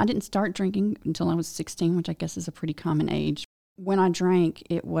I didn't start drinking until I was 16, which I guess is a pretty common age. When I drank,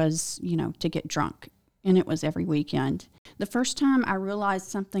 it was, to get drunk, and it was every weekend. The first time I realized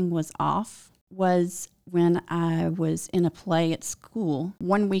something was off was when I was in a play at school.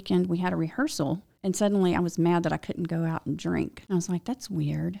 One weekend we had a rehearsal, and suddenly I was mad that I couldn't go out and drink. I was like, that's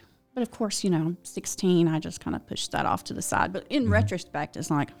weird. But of course, I'm 16, I just kind of pushed that off to the side. But in retrospect,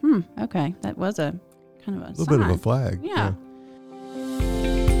 it's like, okay, that was a kind of a little bit of a flag. Yeah.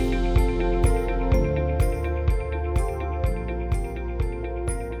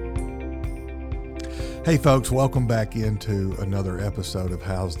 Hey folks, welcome back into another episode of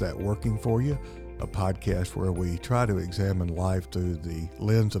How's That Working For You, a podcast where we try to examine life through the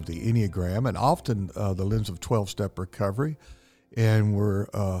lens of the Enneagram and often the lens of 12-step recovery. And we're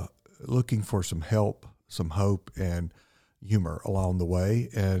looking for some help, some hope, and humor along the way.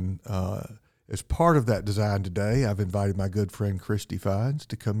 And as part of that design today, I've invited my good friend Christy Fines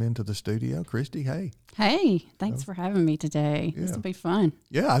to come into the studio. Christy, hey. Hey, thanks for having me today. Yeah. This will be fun.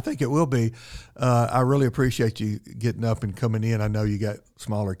 Yeah, I think it will be. I really appreciate you getting up and coming in. I know you got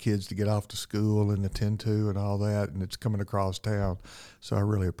smaller kids to get off to school and attend to and all that, and it's coming across town. So I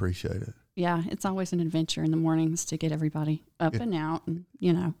really appreciate it. Yeah, it's always an adventure in the mornings to get everybody up and out and,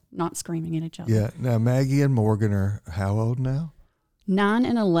 not screaming at each other. Yeah. Now, Maggie and Morgan are how old now? 9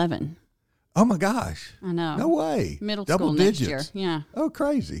 and 11. Oh, my gosh. I know. No way. Middle Double school digits. next year. Yeah. Oh,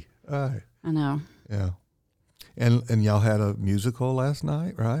 crazy. All right. I know. Yeah. And y'all had a musical last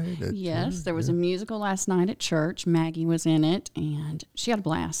night, right? Yes, there was a musical last night at church. Maggie was in it, and she had a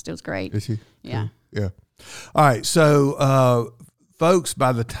blast. It was great. Is she? Yeah. Cool. Yeah. All right. So, folks,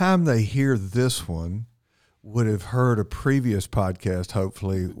 by the time they hear this one, would have heard a previous podcast,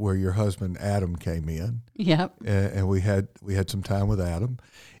 hopefully, where your husband Adam came in. Yep. And we had some time with Adam,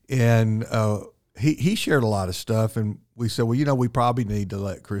 and he shared a lot of stuff, and we said, well, we probably need to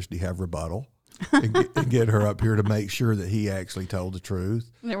let Christy have rebuttal. and get her up here to make sure that he actually told the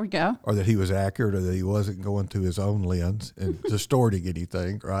truth. There we go. Or that he was accurate, or that he wasn't going through his own lens and distorting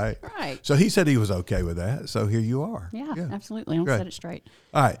anything, right? Right. So he said he was okay with that. So here you are. Yeah. Absolutely. I'll set it straight.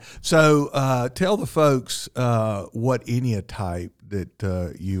 All right. So tell the folks what Enneatype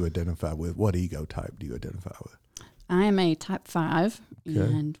that you identify with. What ego type do you identify with? I am a type 5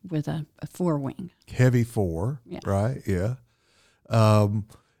 and with a 4 wing. Heavy 4, yeah. Right? Yeah.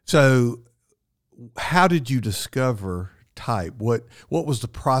 So how did you discover type? What was the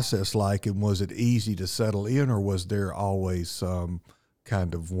process like, and was it easy to settle in, or was there always some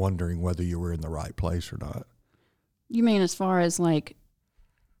kind of wondering whether you were in the right place or not? You mean as far as like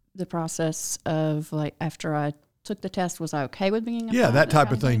the process of like after I took the test, was I okay with being a Yeah, five, that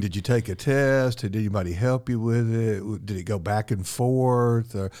type of kind thing. Did you take a test? Did anybody help you with it? Did it go back and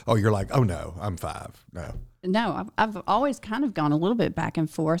forth? Or you're like, oh no, I'm 5. No, I've always kind of gone a little bit back and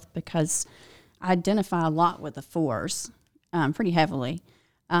forth because I identify a lot with the 4s, pretty heavily.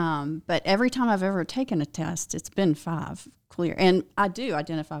 But every time I've ever taken a test, it's been 5 clear. And I do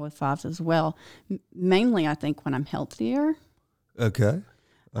identify with 5s as well. Mainly, I think, when I'm healthier. Okay.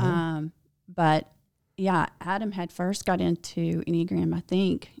 But yeah, Adam had first got into Enneagram, I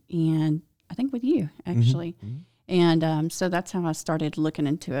think with you, actually. Mm-hmm. And so that's how I started looking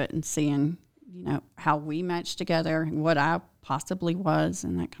into it and seeing, how we matched together, what I possibly was,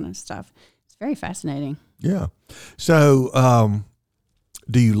 and that kind of stuff. It's very fascinating. Yeah. So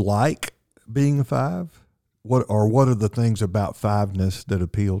do you like being a 5? What are the things about 5-ness that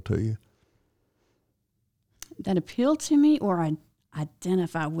appeal to you? That appeal to me, or I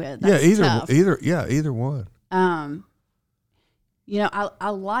identify with? That's either tough. either one. I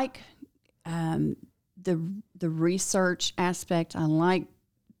like the research aspect. I like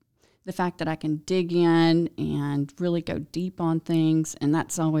the fact that I can dig in and really go deep on things, and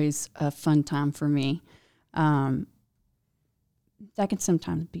that's always a fun time for me. That can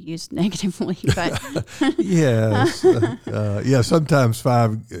sometimes be used negatively, but yes, sometimes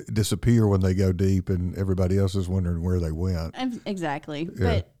 5 disappear when they go deep, and everybody else is wondering where they went. Exactly.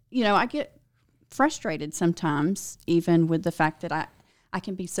 Yeah. But I get frustrated sometimes, even with the fact that I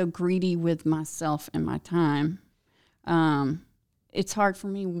can be so greedy with myself and my time. It's hard for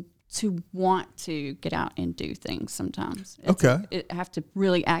me to want to get out and do things sometimes. I have to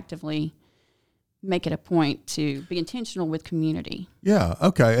really actively make it a point to be intentional with community. Yeah,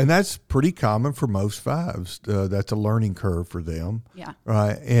 okay. And that's pretty common for most 5s. That's a learning curve for them. Yeah.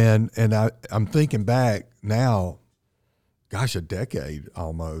 Right. And I'm thinking back now, gosh, a decade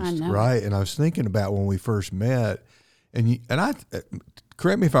almost. I know. Right. And I was thinking about when we first met, and I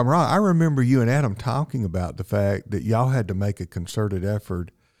correct me if I'm wrong, I remember you and Adam talking about the fact that y'all had to make a concerted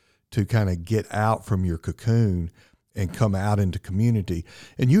effort to kind of get out from your cocoon and come out into community.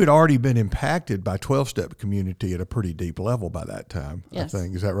 And you had already been impacted by 12-step community at a pretty deep level by that time, Yes. I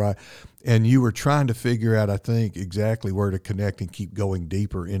think. Is that right? And you were trying to figure out, I think, exactly where to connect and keep going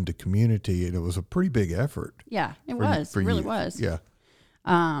deeper into community. And it was a pretty big effort. Yeah, it for really you. was. Yeah.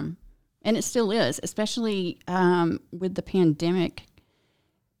 And it still is, especially with the pandemic.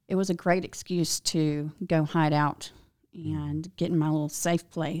 It was a great excuse to go hide out and get in my little safe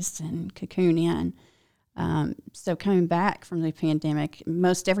place and cocoon in. So coming back from the pandemic,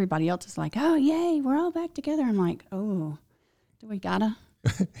 most everybody else is like, oh, yay, we're all back together. I'm like, oh, do we gotta?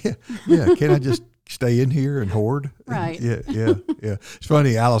 Yeah. Can I just stay in here and hoard? Right. Yeah. It's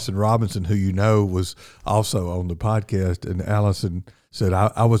funny. Allison Robinson, who you know, was also on the podcast, and Allison said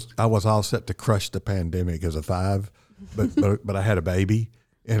I was all set to crush the pandemic as a 5, but I had a baby.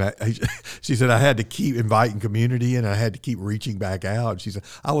 And she said I had to keep inviting community in, and I had to keep reaching back out. She said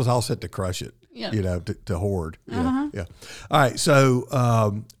I was all set to crush it, to hoard. Yeah. All right.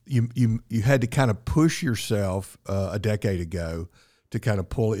 So you had to kind of push yourself a decade ago to kind of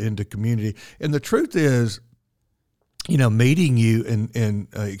pull it into community. And the truth is, meeting you and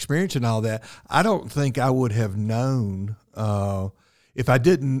experiencing all that, I don't think I would have known if I'd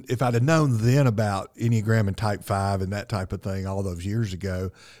have known then about Enneagram and Type 5 and that type of thing all those years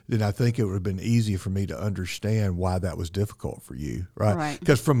ago, then I think it would have been easier for me to understand why that was difficult for you, right? Right.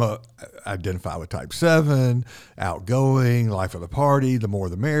 Because I identify with Type 7, outgoing, life of the party, the more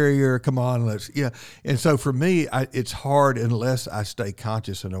the merrier, come on, And so for me, it's hard unless I stay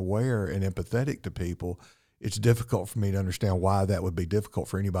conscious and aware and empathetic to people. It's difficult for me to understand why that would be difficult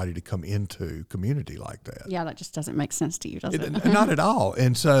for anybody to come into community like that. Yeah, that just doesn't make sense to you, does it? Not at all.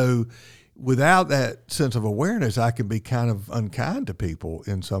 And so without that sense of awareness, I can be kind of unkind to people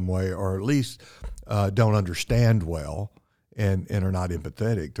in some way, or at least don't understand well and are not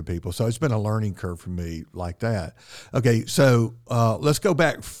empathetic to people. So it's been a learning curve for me like that. Okay, so let's go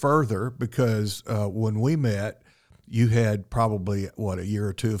back further, because when we met, you had probably, a year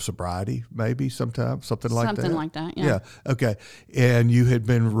or two of sobriety, maybe something like that? Something like that, yeah. Okay. And you had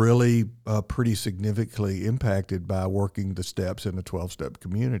been really pretty significantly impacted by working the steps in the 12-step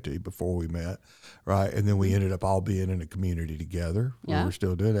community before we met, right? And then we ended up all being in a community together. Yeah. We're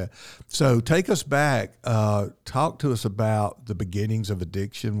still doing that. So take us back. Talk to us about the beginnings of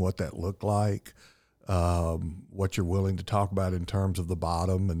addiction, what that looked like. What you're willing to talk about in terms of the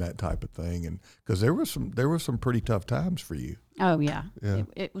bottom and that type of thing, and because there were some pretty tough times for you. Oh yeah.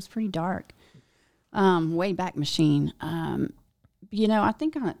 It was pretty dark. Way back machine. I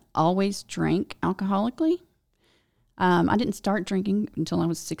think I always drank alcoholically. I didn't start drinking until I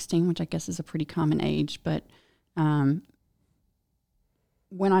was 16, which I guess is a pretty common age. But when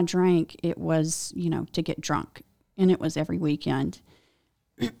I drank, it was to get drunk, and it was every weekend.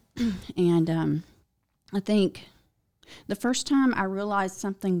 And I think the first time I realized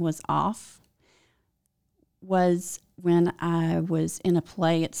something was off was when I was in a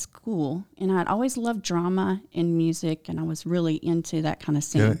play at school, and I'd always loved drama and music, and I was really into that kind of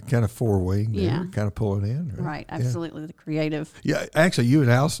scene. Kind of four-wing there, Yeah. kind of pulling in. Right, absolutely, the creative. Yeah, actually, you and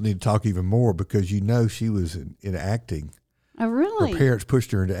Allison need to talk even more, because she was in acting. Oh, really? Her parents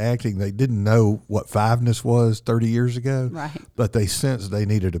pushed her into acting. They didn't know what 5ness was 30 years ago, Right. but they sensed they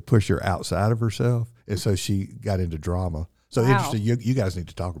needed to push her outside of herself, and so she got into drama. So Wow. interesting. You guys need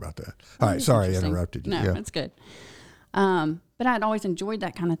to talk about that. All right, sorry I interrupted you. No, Yeah. it's good. But I'd always enjoyed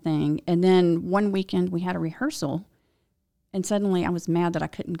that kind of thing. And then one weekend we had a rehearsal, and suddenly I was mad that I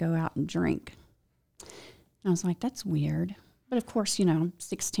couldn't go out and drink. And I was like, that's weird. But of course, I'm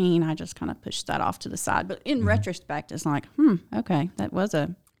 16. I just kind of pushed that off to the side. But in retrospect, it's like, okay, that was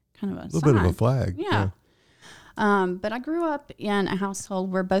a kind of a little bit of a flag. Yeah. But I grew up in a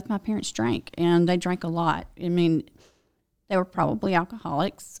household where both my parents drank, and they drank a lot. I mean, they were probably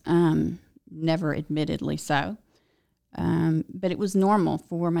alcoholics, never admittedly so. But it was normal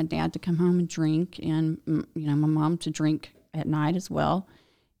for my dad to come home and drink, and my mom to drink at night as well.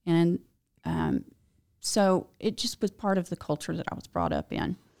 And so it just was part of the culture that I was brought up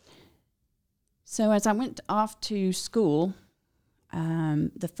in. So as I went off to school,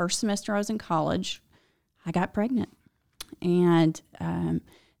 the first semester I was in college, I got pregnant. And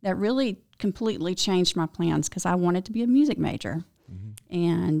that really completely changed my plans, because I wanted to be a music major. Mm-hmm.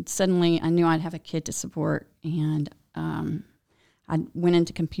 And suddenly I knew I'd have a kid to support. And I went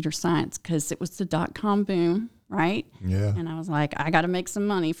into computer science because it was the .com boom, right? Yeah. And I was like, I got to make some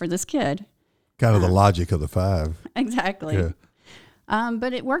money for this kid. Kind of the logic of the 5. Exactly. Yeah.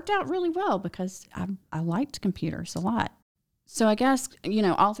 But it worked out really well, because I liked computers a lot. So I guess,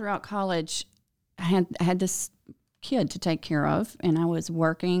 all throughout college, I had this kid to take care of, and I was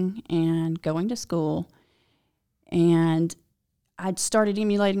working and going to school. And I'd started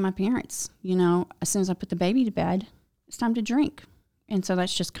emulating my parents. As soon as I put the baby to bed, it's time to drink. And so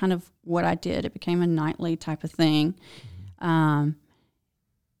that's just kind of what I did. It became a nightly type of thing.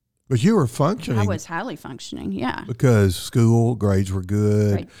 But you were functioning. I was highly functioning, yeah. Because school grades were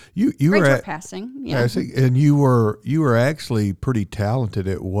good. You grades were were passing, yeah. And you were actually pretty talented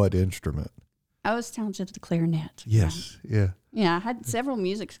at what instrument? I was talented at the clarinet. Yes, yeah. Yeah, I had several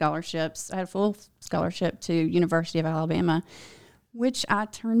music scholarships. I had a full scholarship to University of Alabama, which I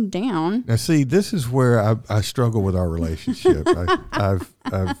turned down. Now, see, this is where I struggle with our relationship.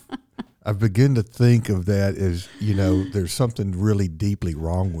 I've begun to think of that as, there's something really deeply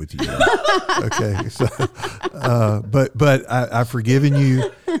wrong with you. Okay, so, but I've forgiven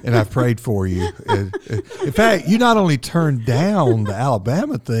you and I've prayed for you. In fact, you not only turned down the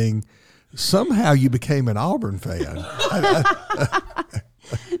Alabama thing, somehow you became an Auburn fan.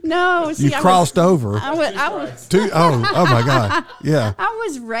 No, see, you crossed over. I was oh my God, yeah. I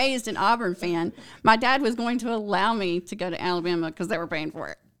was raised an Auburn fan. My dad was going to allow me to go to Alabama because they were paying for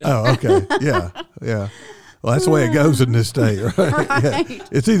it. Oh, okay, yeah. Well, that's the way it goes in this state, right? Right. Yeah.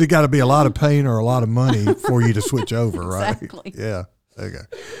 It's either got to be a lot of pain or a lot of money for you to switch over, right? Exactly. Yeah. Okay.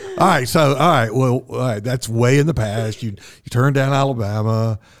 All right. Well, that's way in the past. You turned down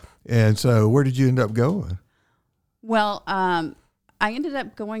Alabama, and so where did you end up going? Well, I ended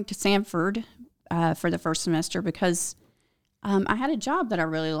up going to Samford for the first semester because I had a job that I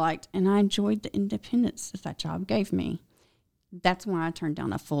really liked, and I enjoyed the independence that job gave me. That's why I turned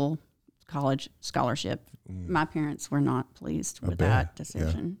down a full college scholarship. My parents were not pleased with that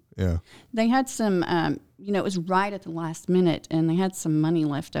decision. Yeah. They had some, it was right at the last minute, and they had some money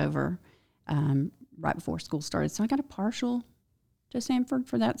left over right before school started. So I got a partial to Samford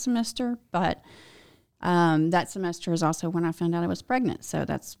for that semester, but that semester is also when I found out I was pregnant. So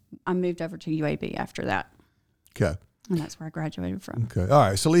I moved over to UAB after that. Okay. And that's where I graduated from. Okay. All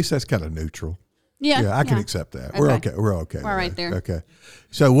right. So at least that's kind of neutral. Yeah. I can accept that. Okay. We're okay. We're right there. Okay.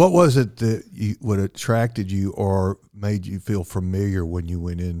 So what was it that what attracted you or made you feel familiar when you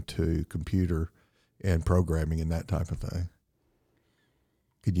went into computer and programming and that type of thing?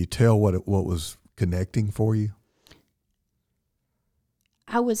 Could you tell what was connecting for you?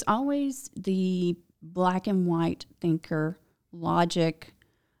 I was always the black and white thinker, logic,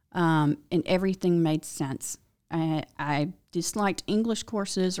 and everything made sense. I disliked English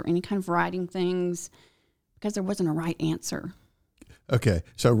courses or any kind of writing things because there wasn't a right answer. Okay.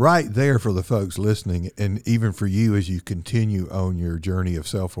 So right there for the folks listening, and even for you as you continue on your journey of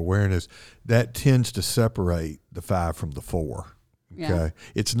self-awareness, that tends to separate the 5 from the 4. Okay. Yeah.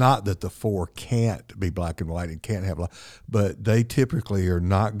 It's not that the 4 can't be black and white and can't have, but they typically are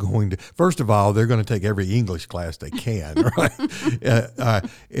not going to, first of all, they're going to take every English class they can, right?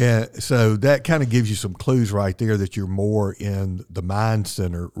 So that kind of gives you some clues right there that you're more in the mind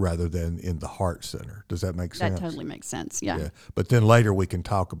center rather than in the heart center. Does that make sense? That totally makes sense. Yeah. But then later we can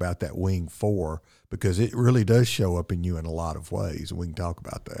talk about that wing 4 because it really does show up in you in a lot of ways, and we can talk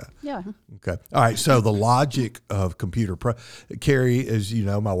about that. Yeah. Okay. All right. So the logic of computer Carrie, as you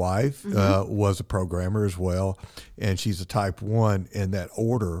know, my wife was a programmer as well, and she's a type 1, and that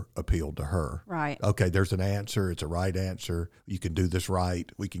order appealed to her. Right. Okay, there's an answer. It's a right answer. You can do this right.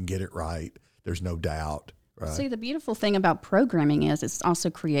 We can get it right. There's no doubt. Right? See, the beautiful thing about programming is it's also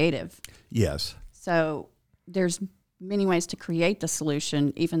creative. Yes. So there's many ways to create the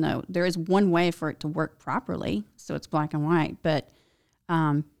solution, even though there is one way for it to work properly, so it's black and white, but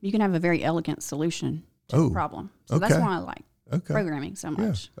you can have a very elegant solution to the problem. So that's why I like programming so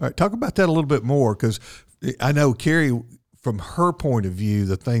much. All right, talk about that a little bit more, because I know Carrie, from her point of view,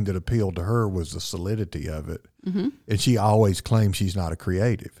 the thing that appealed to her was the solidity of it, and she always claims she's not a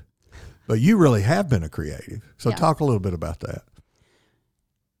creative. But you really have been a creative. So talk a little bit about that.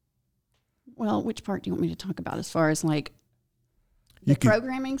 Well, which part do you want me to talk about as far as like the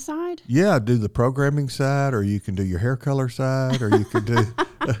programming side? Yeah, do the programming side, or you can do your hair color side, or you can do...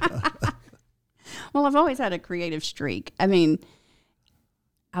 Well, I've always had a creative streak. I mean,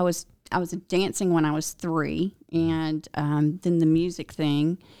 I was dancing when I was 3, and then the music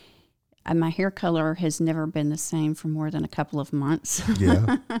thing. My hair color has never been the same for more than a couple of months.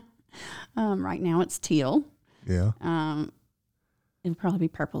 Yeah. Right now it's teal. Yeah. It'll probably be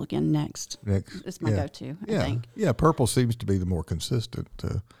purple again next. It's my go-to, I think. Yeah, purple seems to be the more consistent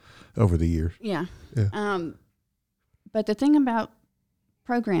over the years. Yeah. But the thing about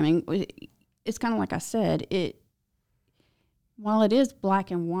programming, it's kind of like I said, while it is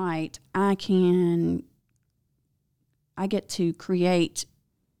black and white, I get to create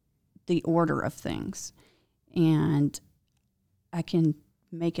the order of things, and I can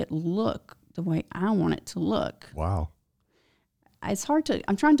make it look the way I want it to look. Wow. It's hard to,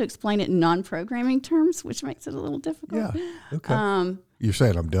 I'm trying to explain it in non-programming terms, which makes it a little difficult. Yeah. Okay. You're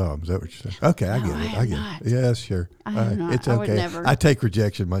saying I'm dumb. Is that what you're saying? Okay, I get it. I get not. it. Yes, sure. It's I okay. would never. I take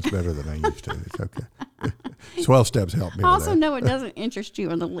rejection much better than I used to. It's okay. 12 steps help me I with also that. know it doesn't interest you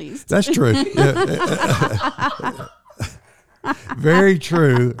in the least. That's true. Yeah. Very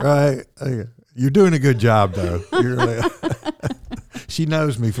true. Right. You're doing a good job, though. You're really, she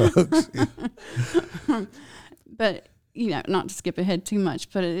knows me, folks. But, not to skip ahead too much,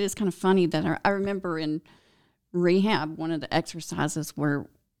 but it is kind of funny that I remember in rehab, one of the exercises were,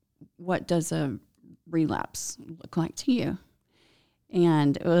 what does a relapse look like to you?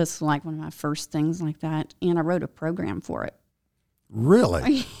 And it was like one of my first things like that. And I wrote a program for it.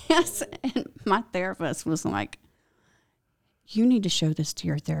 Really? Yes. And my therapist was like, you need to show this to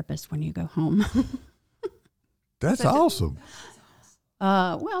your therapist when you go home. That's awesome.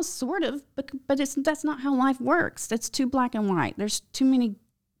 Well, sort of, but that's not how life works. It's too black and white. There's too many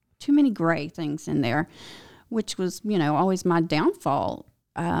gray things in there, which was, always my downfall.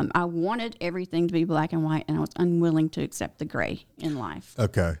 I wanted everything to be black and white, and I was unwilling to accept the gray in life.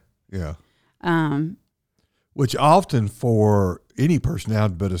 Okay. Yeah. Which often for any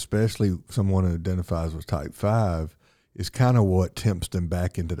personality, but especially someone who identifies with type 5, is kind of what tempts them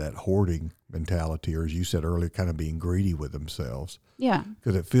back into that hoarding mentality, or as you said earlier, kind of being greedy with themselves. Yeah.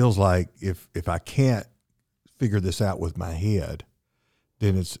 Because it feels like if I can't figure this out with my head,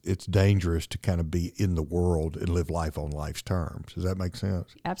 then it's dangerous to kind of be in the world and live life on life's terms. Does that make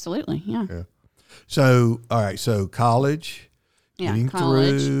sense? Absolutely, yeah. So, all right, so college, getting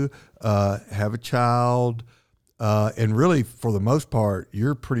through, have a child, and really, for the most part,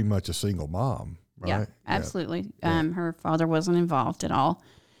 you're pretty much a single mom, right? Yeah, absolutely. Yeah. Her father wasn't involved at all.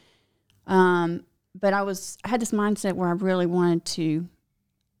 But I had this mindset where I really wanted to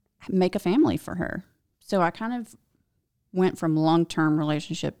make a family for her. So I kind of went from long-term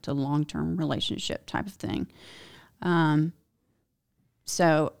relationship to long-term relationship type of thing.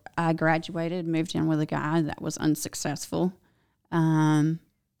 So I graduated, moved in with a guy that was unsuccessful.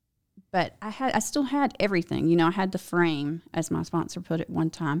 But I still had everything. I had the frame, as my sponsor put it one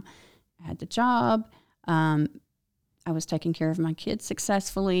time. I had the job. I was taking care of my kids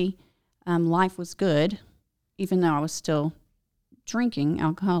successfully. Life was good, even though I was still drinking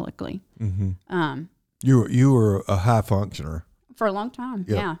alcoholically. Mm-hmm. You were a high functioner for a long time,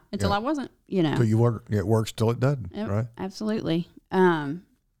 until I wasn't. So you work. It works till it doesn't, right? Absolutely. And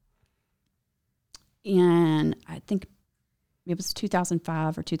I think it was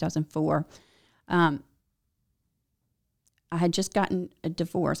 2005 or 2004. I had just gotten a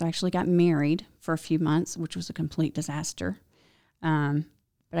divorce. I actually got married for a few months, which was a complete disaster.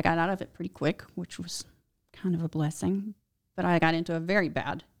 But I got out of it pretty quick, which was kind of a blessing. But I got into a very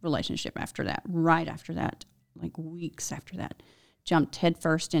bad relationship after that, right after that, like weeks after that. Jumped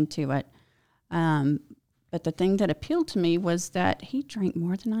headfirst into it. But the thing that appealed to me was that he drank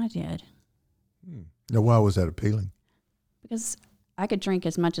more than I did. Now, why was that appealing? Because I could drink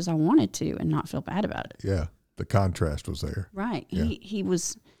as much as I wanted to and not feel bad about it. Yeah, the contrast was there. Right. Yeah. He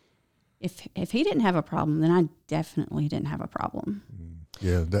was, if he didn't have a problem, then I definitely didn't have a problem.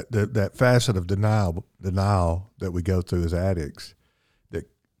 Yeah, that facet of denial that we go through as addicts that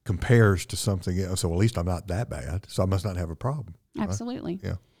compares to something else. So at least I'm not that bad, so I must not have a problem. Right? Absolutely.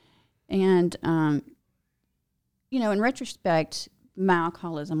 Yeah. And, in retrospect, my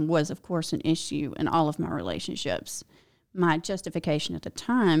alcoholism was, of course, an issue in all of my relationships. My justification at the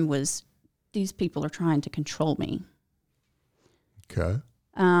time was these people are trying to control me. Okay.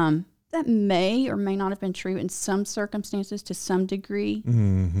 That may or may not have been true in some circumstances to some degree,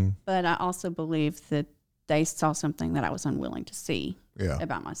 but I also believe that they saw something that I was unwilling to see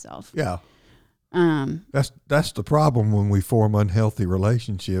about myself. Yeah. That's the problem when we form unhealthy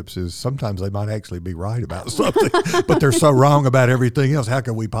relationships is sometimes they might actually be right about something, but they're so wrong about everything else. How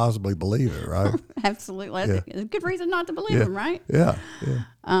can we possibly believe it, right? Absolutely. That's a good reason not to believe them, right? Yeah.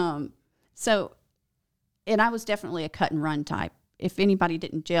 So, and I was definitely a cut and run type. If anybody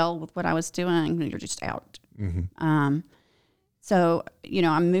didn't gel with what I was doing, you're just out. So,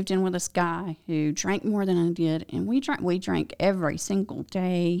 I moved in with this guy who drank more than I did, and we drank every single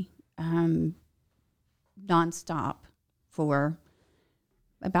day, nonstop for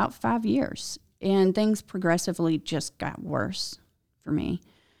about 5 years. And things progressively just got worse for me.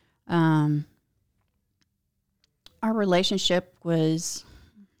 Our relationship was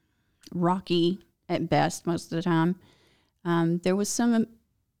rocky at best most of the time. There was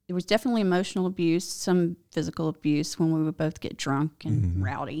definitely emotional abuse, some physical abuse when we would both get drunk and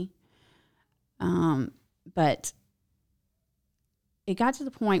rowdy. But it got to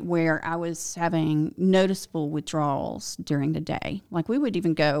the point where I was having noticeable withdrawals during the day. Like we would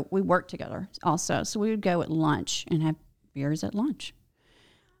even go, we worked together also. So we would go at lunch and have beers at lunch.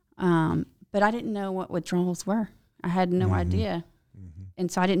 But I didn't know what withdrawals were. I had no idea.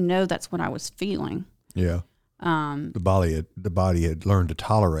 And so I didn't know that's what I was feeling. Yeah. The body had learned to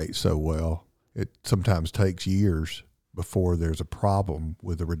tolerate so well. It sometimes takes years before there's a problem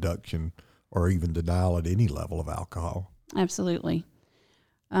with the reduction or even denial at any level of alcohol. Absolutely.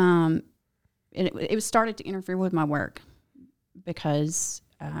 It started to interfere with my work because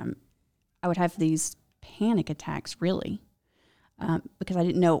I would have these panic attacks, really, because I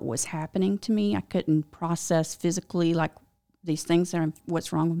didn't know what was happening to me. I couldn't process physically, like, these things that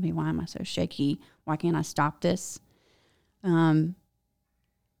what's wrong with me? Why am I so shaky? Why can't I stop this? So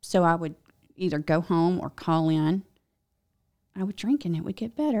I would either go home or call in. I would drink and it would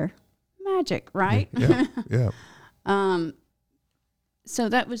get better. Magic, right? Yeah. So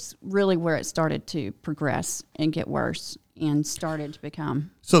that was really where it started to progress and get worse and started to become.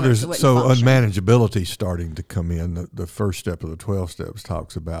 So function. Unmanageability starting to come in. The first step of the 12 steps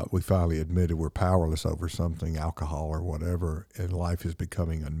talks about we finally admitted we're powerless over something, alcohol or whatever, and life is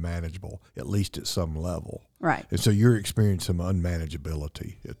becoming unmanageable, at least at some level. Right. And so you're experiencing some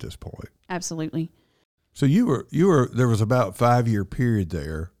unmanageability at this point. Absolutely. So you were there was about a 5-year period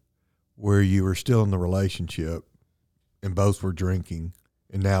there where you were still in the relationship and both were drinking,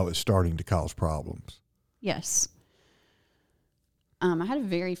 and now it's starting to cause problems. Yes. I had a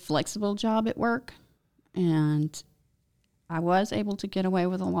very flexible job at work, and I was able to get away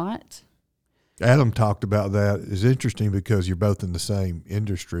with a lot. Adam talked about that. It's interesting because you're both in the same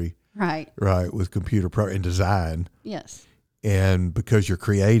industry. Right, with computer and design. Yes. And because you're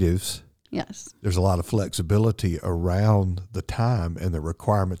creatives, yes, there's a lot of flexibility around the time and the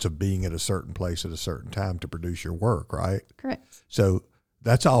requirements of being at a certain place at a certain time to produce your work, right? Correct. So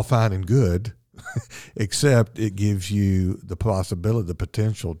that's all fine and good, except it gives you the possibility, the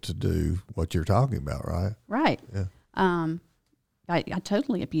potential to do what you're talking about, right? Right. Yeah. I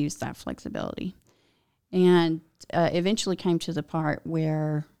totally abused that flexibility, and eventually came to the part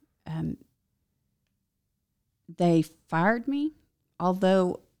where they fired me,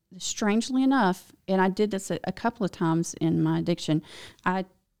 although strangely enough, and I did this a couple of times in my addiction, I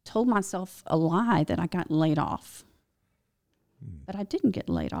told myself a lie that I got laid off. But I didn't get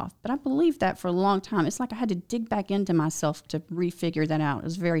laid off. But I believed that for a long time. It's like I had to dig back into myself to refigure that out. It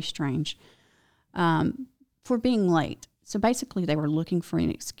was very strange for being late. So basically they were looking for an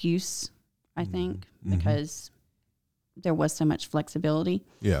excuse, I think, because there was so much flexibility.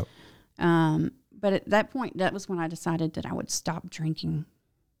 Yeah. But at that point, that was when I decided that I would stop drinking.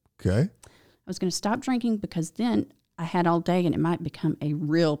 Okay. I was going to stop drinking because then I had all day and it might become a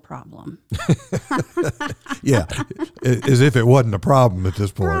real problem. Yeah. As if it wasn't a problem at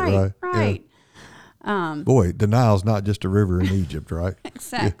this point, right? Right. Yeah. Boy, denial's not just a river in Egypt, right?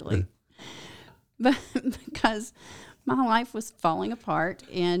 Exactly. But because my life was falling apart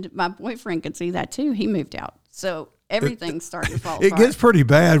and my boyfriend could see that too. He moved out. So everything started to fall apart. It gets pretty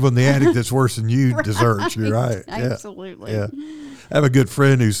bad when the addict that's worse than you Right. deserts you, right? Absolutely. Yeah. I have a good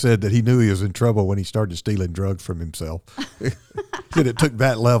friend who said that he knew he was in trouble when he started stealing drugs from himself. Said it took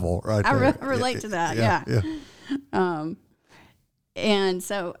that level right there. I relate to that. Yeah. And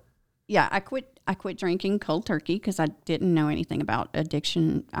so, I quit drinking cold turkey because I didn't know anything about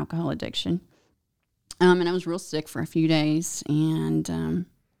addiction, alcohol addiction. And I was real sick for a few days. And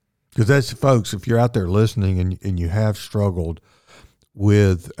because that's, folks, if you're out there listening and you have struggled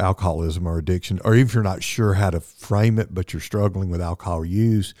with alcoholism or addiction, or even if you're not sure how to frame it, but you're struggling with alcohol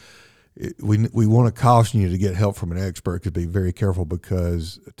use, we want to caution you to get help from an expert. To be very careful,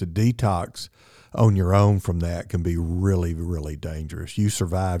 because to detox on your own from that can be really, really dangerous. You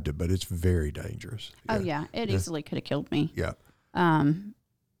survived it, but it's very dangerous. Oh yeah, it easily could have killed me. Yeah.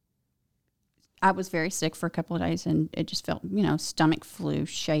 I was very sick for a couple of days, and it just felt, stomach flu,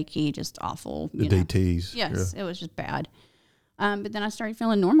 shaky, just awful. The DTs. Yes, It was just bad. But then I started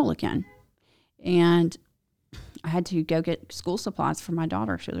feeling normal again, and I had to go get school supplies for my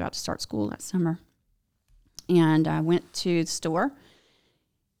daughter. She was about to start school that summer, and I went to the store,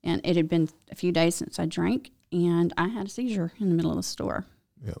 and it had been a few days since I drank, and I had a seizure in the middle of the store.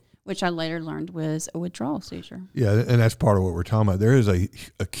 Yep. Which I later learned was a withdrawal seizure. Yeah, and that's part of what we're talking about. There is a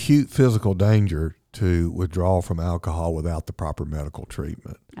acute physical danger to withdrawal from alcohol without the proper medical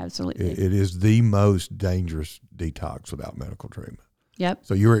treatment. Absolutely. It is the most dangerous detox without medical treatment. Yep.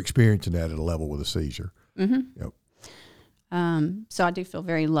 So you're experiencing that at a level with a seizure. Mm-hmm. Yep. So I do feel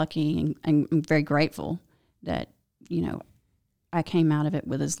very lucky and very grateful that, I came out of it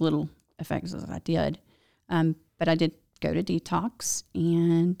with as little effects as I did. But I did go to detox.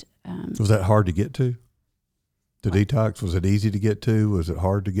 And was that hard to get to? The detox, was it easy to get to? Was it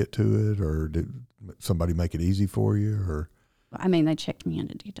hard to get to it, or did somebody make it easy for you? Or I mean, they checked me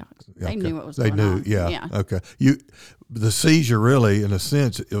into detox. They knew what was they going knew, on. yeah. Okay. The seizure really, in a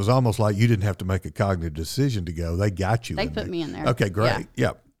sense, it was almost like you didn't have to make a cognitive decision to go. They got you. They put me in there. Okay, great.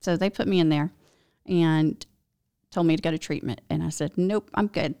 Yeah. So they put me in there and told me to go to treatment. And I said, nope, I'm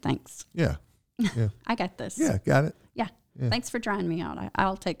good. Thanks. Yeah. Yeah. I got this. Yeah, got it. Yeah. Thanks for trying me out.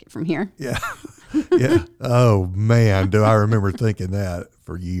 I'll take it from here. Yeah. Yeah. Oh, man. Do I remember thinking that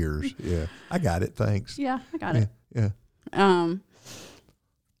for years. Yeah. I got it. Thanks. Yeah, I got it. Yeah. And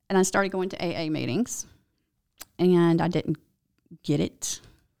I started going to AA meetings, and I didn't get it.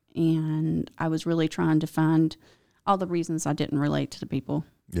 And I was really trying to find all the reasons I didn't relate to the people.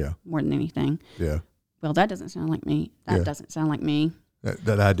 Yeah. More than anything. Yeah. Well, that doesn't sound like me. That doesn't sound like me.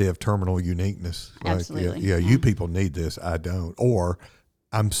 That idea of terminal uniqueness. Absolutely. Like, yeah, you people need this. I don't. Or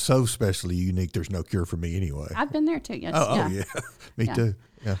I'm so specially unique, there's no cure for me anyway. I've been there too. Yes. Oh, yeah. Me too.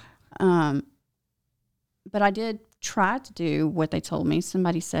 Yeah. But I did try to do what they told me.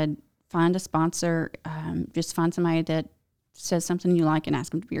 Somebody said, find a sponsor, just find somebody that says something you like and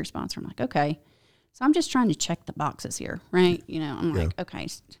ask them to be your sponsor. I'm like, okay. So I'm just trying to check the boxes here, right? I'm like, okay,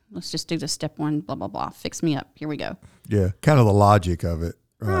 let's just do the step one, blah, blah, blah. Fix me up. Here we go. Yeah, kind of the logic of it,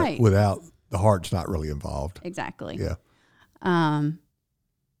 right? Without the heart's not really involved. Exactly. Yeah. And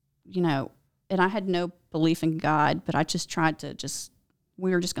I had no belief in God, but I just tried to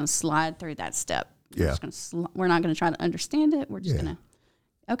we were just going to slide through that step. We're not going to try to understand it. We're just going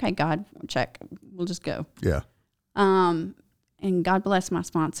to, okay, God, check. We'll just go. Yeah. And God bless my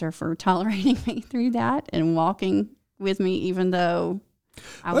sponsor for tolerating me through that and walking with me, even though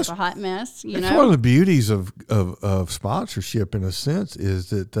I was a hot mess. It's one of the beauties of sponsorship, in a sense, is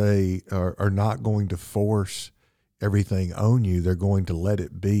that they are not going to force everything on you. They're going to let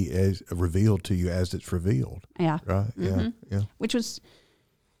it be as revealed to you as it's revealed. Yeah. Right. Mm-hmm. Yeah. Which was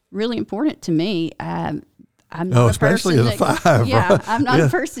really important to me. I'm not especially as a 5. Yeah, right? I'm not a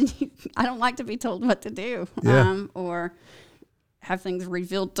person. I don't like to be told what to do. Yeah. Or have things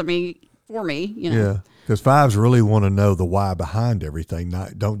revealed to me for me. Yeah, because 5s really want to know the why behind everything.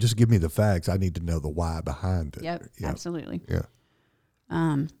 Don't just give me the facts. I need to know the why behind it. Yep. Absolutely. Yeah.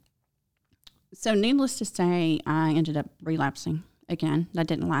 So needless to say, I ended up relapsing again. That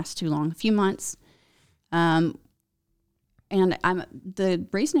didn't last too long, a few months. And the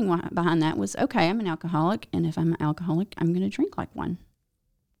reasoning behind that was, okay, I'm an alcoholic, and if I'm an alcoholic, I'm going to drink like one.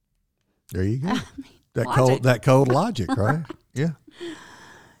 There you go. That cold logic, right? Yeah.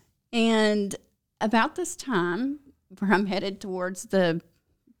 And about this time, where I'm headed towards the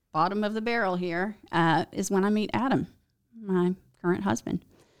bottom of the barrel here, is when I meet Adam, my current husband.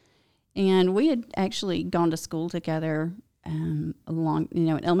 And we had actually gone to school together in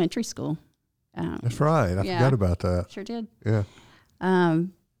elementary school. That's right. I forgot about that. Sure did. Yeah.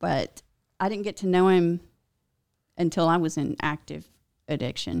 But I didn't get to know him until I was in active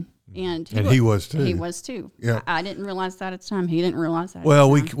addiction. And he was too. He was too. Yeah. I didn't realize that at the time. He didn't realize that.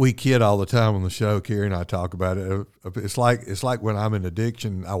 Well, we kid all the time on the show. Carrie and I talk about it. It's like when I'm in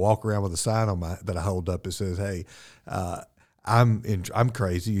addiction, I walk around with a sign on that I hold up that says, "Hey, I'm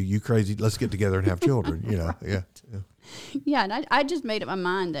crazy. You crazy? Let's get together and have children." Right. Yeah. Yeah, and I just made up my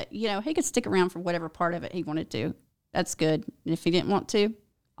mind that he could stick around for whatever part of it he wanted to. That's good. And if he didn't want to,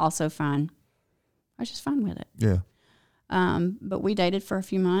 also fine. I was just fine with it. Yeah. But we dated for a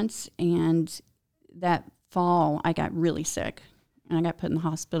few months, and that fall I got really sick, and I got put in the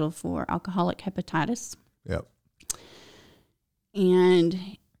hospital for alcoholic hepatitis. Yep.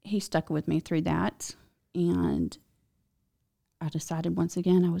 And he stuck with me through that, and I decided once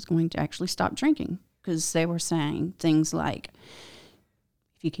again I was going to actually stop drinking, because they were saying things like,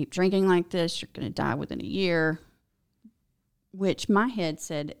 if you keep drinking like this, you're going to die within a year, which my head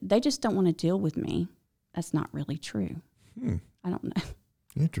said, they just don't want to deal with me. That's not really true. I don't know.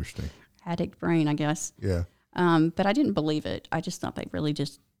 Interesting. Addict brain, I guess. Yeah. But I didn't believe it. I just thought they really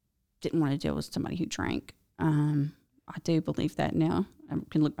just didn't want to deal with somebody who drank. I do believe that now. I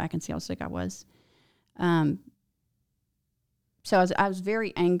can look back and see how sick I was. So I was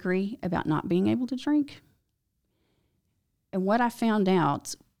very angry about not being able to drink. And what I found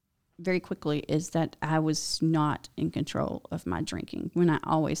out very quickly is that I was not in control of my drinking, when I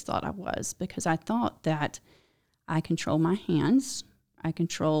always thought I was, because I thought that I control my hands. I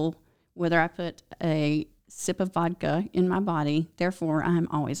control whether I put a sip of vodka in my body. Therefore, I'm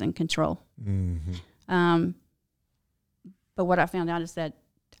always in control. Mm-hmm. But what I found out is that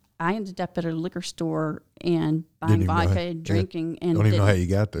I ended up at a liquor store and buying Didn't even know vodka, how- drinking, and Don't even know how didn't-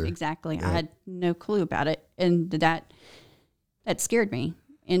 you got there. Exactly. Yeah. I had no clue about it, and that scared me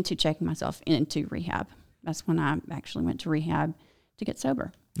into checking myself into rehab. That's when I actually went to rehab to get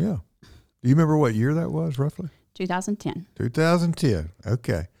sober. Yeah. Do you remember what year that was, roughly? 2010. 2010.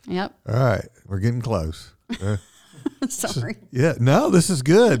 Okay. Yep. All right. We're getting close. Sorry. Yeah. No, this is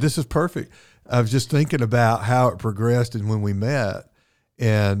good. This is perfect. I was just thinking about how it progressed and when we met.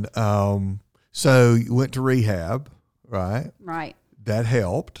 And so you went to rehab, right? Right. That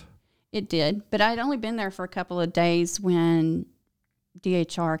helped. It did, but I'd only been there for a couple of days when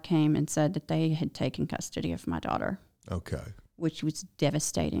DHR came and said that they had taken custody of my daughter, Okay. which was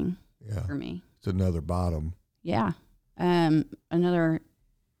devastating Yeah. for me. It's another bottom. Yeah. Another,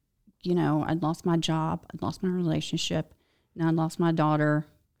 I'd lost my job. I'd lost my relationship. Now I'd lost my daughter.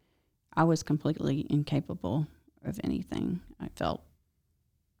 I was completely incapable of anything. I felt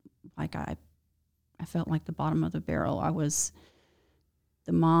like I felt like the bottom of the barrel. I was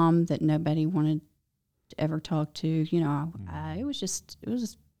the mom that nobody wanted to ever talk to. It was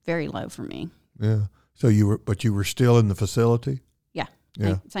just very low for me. Yeah. So you were still in the facility?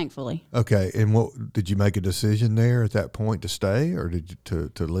 Yeah. Thankfully. Okay. And what did you make a decision there at that point to stay, or did you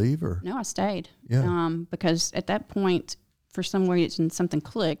to leave, or? No, I stayed. Yeah. Because at that point, for some reason, something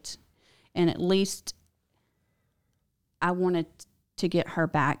clicked, and at least I wanted to get her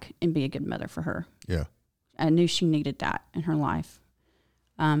back and be a good mother for her. Yeah. I knew she needed that in her life.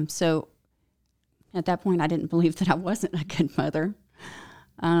 So at that point, I didn't believe that I wasn't a good mother.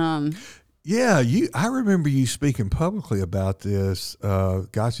 Yeah, I remember you speaking publicly about this.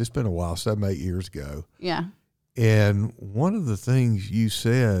 Gosh, it's been a while, 7-8 years ago. Yeah. And one of the things you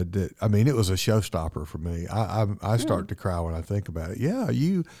said that, I mean, it was a showstopper for me. I start to cry when I think about it. Yeah,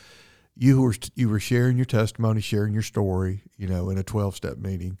 you were sharing your testimony, sharing your story, in a 12-step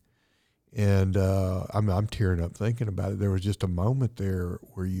meeting, and I'm tearing up thinking about it. There was just a moment there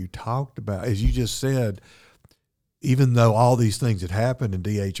where you talked about, as you just said, even though all these things had happened and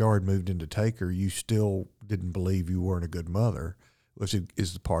DHR had moved in to take her, you still didn't believe you weren't a good mother, which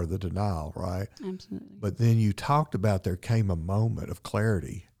is part of the denial, right? Absolutely. But then you talked about there came a moment of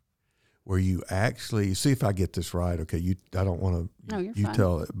clarity where you actually, see if I get this right, okay, I don't want to, No, you're you fine.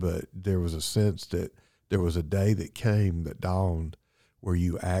 tell it, but there was a sense that there was a day that came that dawned where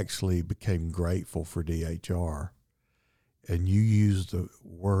you actually became grateful for DHR, and you used the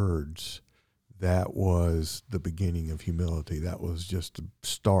words, that was the beginning of humility. That was just the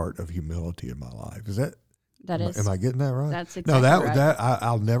start of humility in my life. Is that? Am I getting that right? That's exactly right.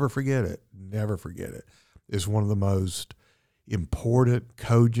 I'll never forget it. Never forget it. It's one of the most important,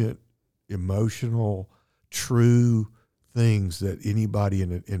 cogent, emotional, true things that anybody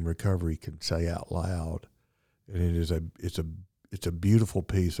in recovery can say out loud, and it's a beautiful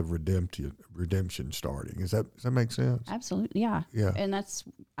piece of redemption starting. Does that make sense? Absolutely, yeah. Yeah. And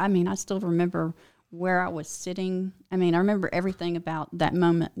I still remember where I was sitting. I remember everything about that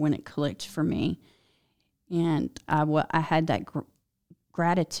moment when it clicked for me. And I had that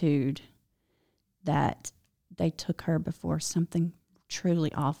gratitude that they took her before something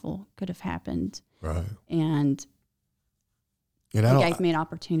truly awful could have happened. Right. And it gave me an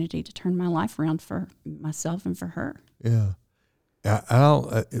opportunity to turn my life around for myself and for her. Yeah. I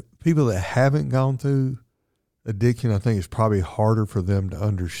don't. People that haven't gone through addiction, I think it's probably harder for them to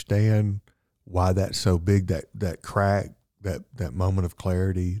understand why that's so big. That crack, that moment of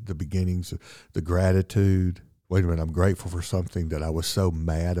clarity, the beginnings, the gratitude. Wait a minute, I'm grateful for something that I was so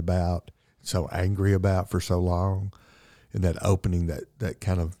mad about, so angry about for so long, and that opening, that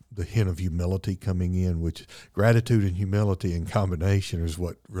kind of the hint of humility coming in, which gratitude and humility in combination is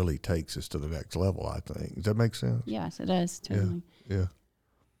what really takes us to the next level, I think. Does that make sense? Yes, it does, totally. Yeah.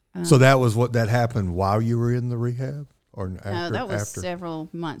 So that was that happened while you were in the rehab, or after? No, that was after? several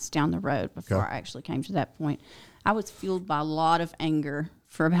months down the road before Okay. I actually came to that point. I was fueled by a lot of anger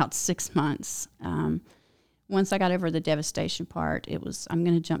for about 6 months. Once I got over the devastation part, it was, I'm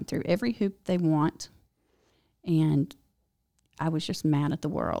going to jump through every hoop they want. And I was just mad at the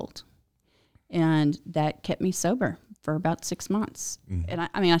world. And that kept me sober for about 6 months. Mm-hmm.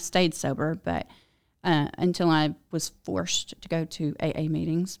 And I stayed sober, but until I was forced to go to AA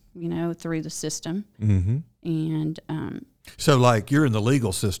meetings, through the system. Mm-hmm. And So, like, you're in the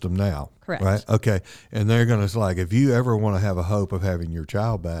legal system now, correct. right? Okay, and they're going to, like, if you ever want to have a hope of having your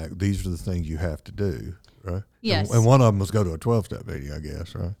child back, these are the things you have to do, right? Yes. And one of them was go to a 12-step meeting, I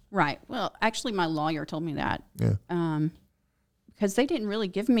guess, right? Right. Well, actually, my lawyer told me that. Yeah. Because they didn't really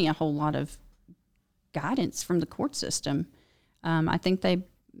give me a whole lot of guidance from the court system. I think they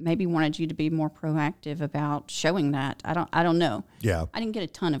maybe wanted you to be more proactive about showing that. I don't know. Yeah. I didn't get a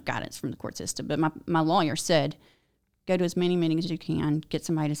ton of guidance from the court system, but my lawyer said, go to as many meetings as you can, get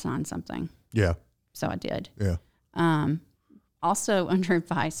somebody to sign something. Yeah. So I did. Yeah. Also under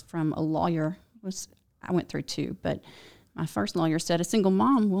advice from a lawyer I went through two, but my first lawyer said a single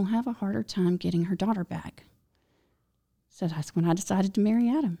mom will have a harder time getting her daughter back. So that's when I decided to marry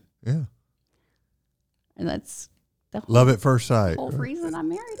Adam. Yeah. And that's the Love at first sight. whole reason I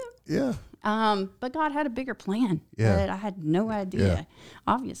married him. Yeah. But God had a bigger plan that I had no idea,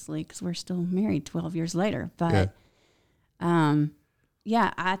 obviously, because we're still married 12 years later. But, I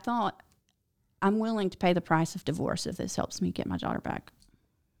thought I'm willing to pay the price of divorce if this helps me get my daughter back.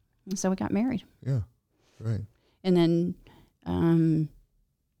 And so we got married. Yeah. Right. And then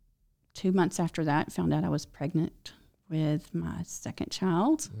 2 months after that, found out I was pregnant with my second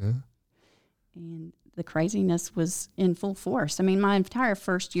child. Yeah. And the craziness was in full force. I mean, my entire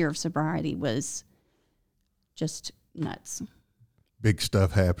first year of sobriety was just nuts. Big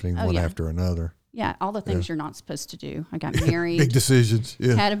stuff happening one after another. Yeah, all the things you're not supposed to do. I got married. Big decisions.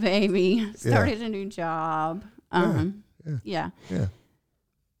 Yeah. Had a baby. Started a new job. Yeah.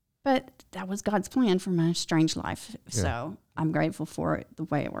 But that was God's plan for my strange life. So I'm grateful for it, the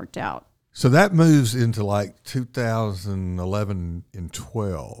way it worked out. So that moves into like 2011 and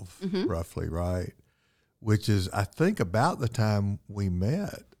 12, roughly, right? Which is, I think, about the time we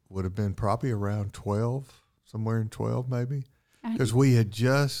met. Would have been probably around 12, somewhere in 12 maybe. Because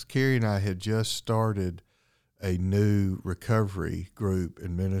Carrie and I had just started a new recovery group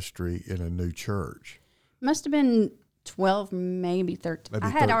and ministry in a new church. Must have been 12, maybe 13. Maybe I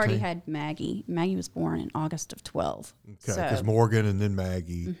had 13. already had Maggie. Maggie was born in August of 12. Okay, because Morgan and then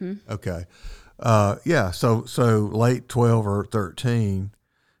Maggie. Mm-hmm. Okay. So late 12 or 13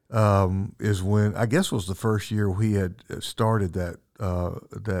 is when, I guess was the first year we had started that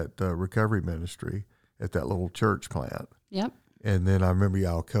recovery ministry at that little church plant. Yep. And then I remember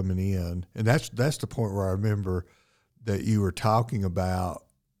y'all coming in, and that's the point where I remember that you were talking about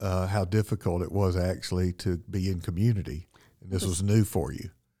how difficult it was actually to be in community, and this was new for you.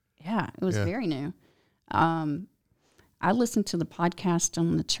 Yeah, it was very new. I listened to the podcast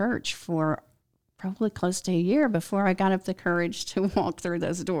on the church for probably close to a year before I got up the courage to walk through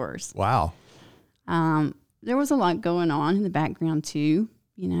those doors. Wow. There was a lot going on in the background too.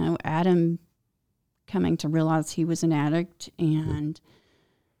 You know, Adam coming to realize he was an addict, and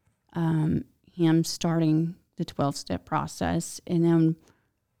him starting the 12-step process. And then,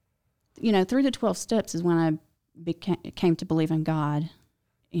 you know, through the 12 steps is when I came to believe in God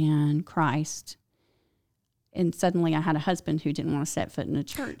and Christ. And suddenly I had a husband who didn't want to set foot in a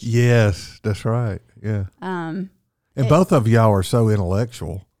church. Yes, that's right. Yeah. And both of y'all are so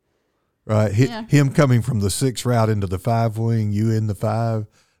intellectual, right? Him coming from the 6 route into the 5 wing, you in the 5.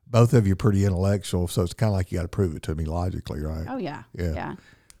 Both of you pretty intellectual, so it's kind of like you got to prove it to me logically, right? Oh, yeah. Yeah.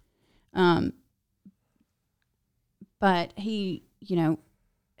 But he, you know,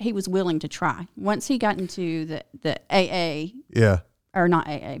 he was willing to try. Once he got into the AA, or not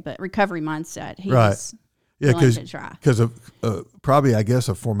AA, but recovery mindset, he was willing to try. Because probably, I guess,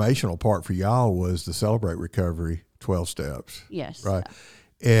 a formational part for y'all was the Celebrate Recovery 12 steps. Yes. Right.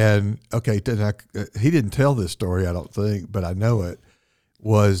 And, okay, he didn't tell this story, I don't think, but I know it,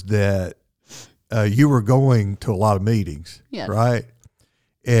 was that you were going to a lot of meetings, right?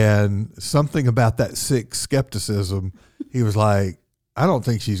 And something about that sick skepticism, he was like, I don't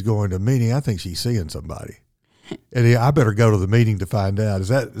think she's going to a meeting. I think she's seeing somebody. And I better go to the meeting to find out. Is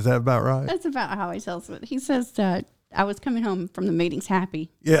that about right? That's about how he tells it. He says that I was coming home from the meetings happy.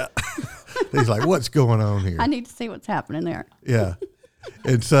 Yeah. He's like, what's going on here? I need to see what's happening there. Yeah.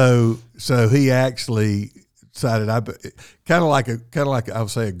 And so he actually decided, kind of like I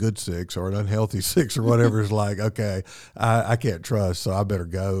would say a good 6 or an unhealthy 6 or whatever is like, okay, I can't trust, so I better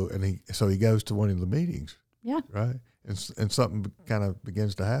go. And he goes to one of the meetings. Yeah. Right. And something kind of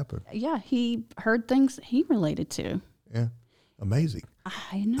begins to happen. Yeah. He heard things he related to. Yeah. Amazing.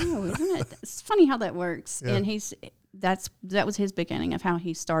 I know, isn't it? It's funny how that works. Yeah. And that was his beginning of how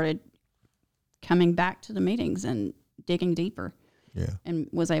he started coming back to the meetings and digging deeper. Yeah. And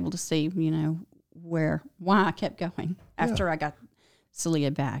was able to see, you know, why I kept going after I got Celia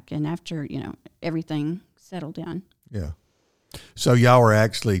back and after, you know, everything settled down. Yeah. So y'all were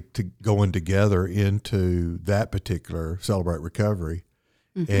actually going together into that particular Celebrate Recovery.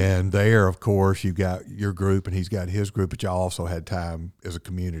 Mm-hmm. And there, of course, you've got your group and he's got his group, but y'all also had time as a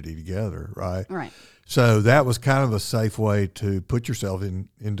community together, right? Right. So that was kind of a safe way to put yourself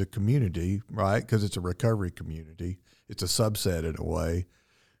into community, right? Because it's a recovery community. It's a subset in a way.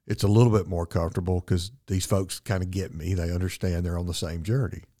 it's a little bit more comfortable because these folks kind of get me. They understand they're on the same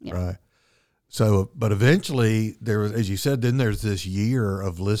journey, right? So, but eventually there was, as you said, then there's this year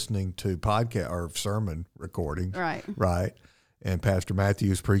of listening to podcast or sermon recordings, right? And Pastor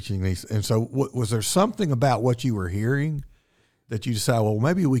Matthews preaching these. And so was there something about what you were hearing that you decided, well,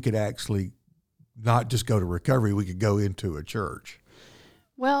 maybe we could actually not just go to recovery, we could go into a church?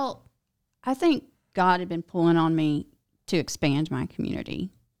 Well, I think God had been pulling on me to expand my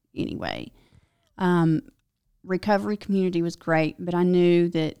community anyway. Recovery community was great, but I knew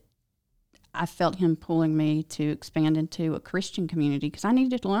that I felt him pulling me to expand into a Christian community because I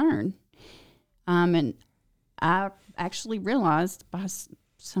needed to learn. And I actually realized by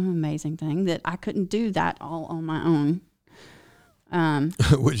some amazing thing that I couldn't do that all on my own.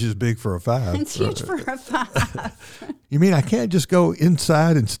 Which is big for a 5. It's huge for a 5. You mean I can't just go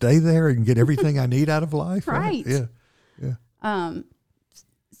inside and stay there and get everything I need out of life? Right. Yeah.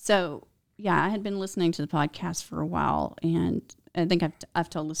 So, yeah, I had been listening to the podcast for a while, and I think I've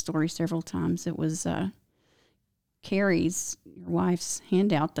told the story several times. It was Carrie's, your wife's,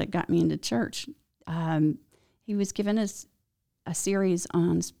 handout that got me into church. He was giving us a series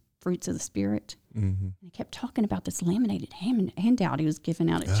on fruits of the Spirit. Mm-hmm. And he kept talking about this laminated handout he was giving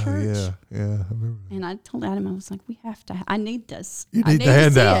out at church. Yeah, I remember that. And I told Adam, I was like, we have to, I need this. You need the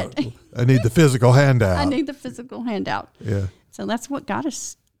handout. I need the physical handout. I need the physical handout. Yeah. So that's what got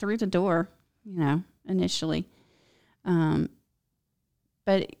us through the door, initially.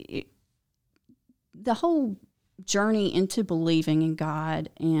 But the whole journey into believing in God,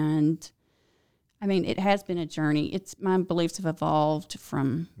 and I mean, it has been a journey. My beliefs have evolved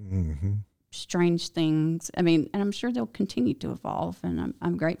from strange things. I mean, and I'm sure they'll continue to evolve, and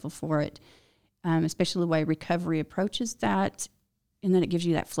I'm grateful for it, especially the way recovery approaches that, and then it gives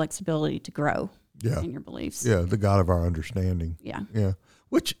you that flexibility to grow in your beliefs. Yeah, the God of our understanding. Yeah.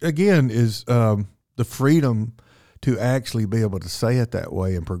 Which, again, is the freedom to actually be able to say it that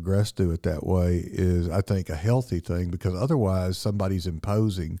way and progress through it that way is, I think, a healthy thing, because otherwise somebody's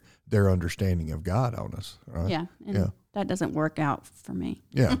imposing their understanding of God on us, right? Yeah, and that doesn't work out for me.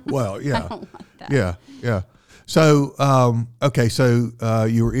 Yeah, well, yeah. I don't want that. Yeah. So, okay, so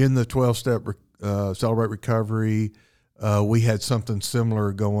you were in the 12-step Celebrate Recovery. We had something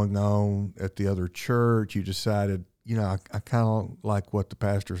similar going on at the other church. You decided, I kind of like what the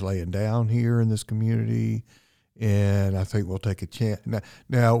pastor's laying down here in this community, and I think we'll take a chance.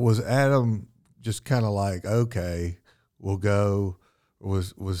 Now was Adam just kind of like, okay, we'll go?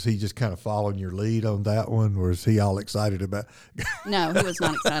 Was he just kind of following your lead on that one, or was he all excited about? No, he was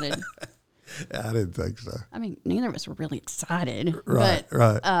not excited. I didn't think so. I mean, neither of us were really excited. Right.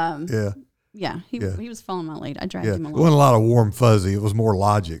 Yeah, he was following my lead. I dragged him along. It wasn't a lot of warm fuzzy. It was more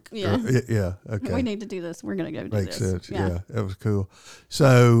logic. Yeah. Yeah. Okay. We need to do this. We're going to go do Makes this. sense. Yeah. That was cool.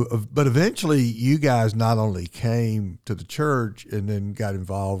 So, but eventually you guys not only came to the church and then got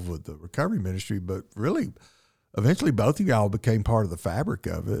involved with the recovery ministry, but really eventually both of y'all became part of the fabric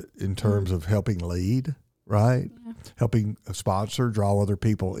of it in terms of helping lead, right? Yeah. Helping sponsor, draw other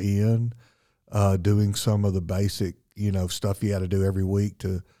people in, doing some of the basic, stuff you had to do every week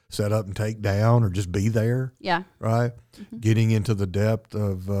to set up and take down or just be there. Yeah. Right? Mm-hmm. Getting into the depth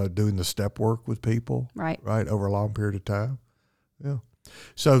of doing the step work with people. Right. Right, over a long period of time. Yeah.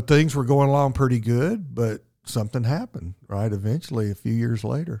 So things were going along pretty good, but something happened, right, eventually a few years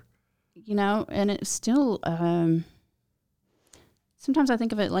later. And it's still, sometimes I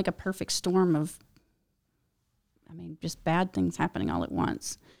think of it like a perfect storm of, just bad things happening all at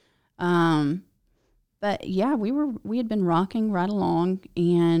once. But yeah, we had been rocking right along,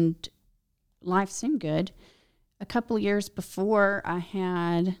 and life seemed good. A couple of years before, I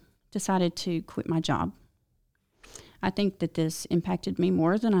had decided to quit my job. I think that this impacted me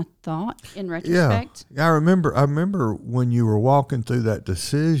more than I thought in retrospect. Yeah, I remember when you were walking through that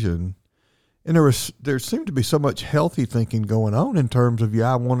decision, and there seemed to be so much healthy thinking going on in terms of,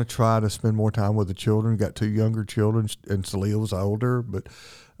 I want to try to spend more time with the children. Got 2 younger children, and Celia was older, but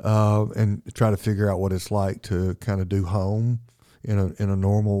and try to figure out what it's like to kind of do home in a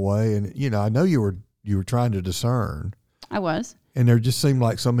normal way. And I know you were trying to discern. I was. And there just seemed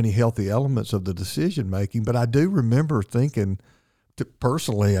like so many healthy elements of the decision making. But I do remember thinking,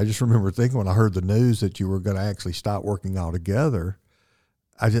 personally, I just remember thinking when I heard the news that you were going to actually stop working altogether,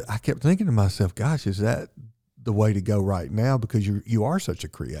 I kept thinking to myself, gosh, is that the way to go right now? Because you are such a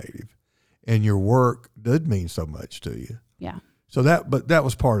creative, and your work did mean so much to you. Yeah. So that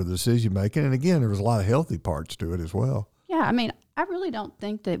was part of the decision making. And again, there was a lot of healthy parts to it as well. Yeah. I really don't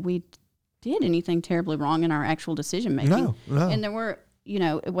think that we did anything terribly wrong in our actual decision making. No. And there were,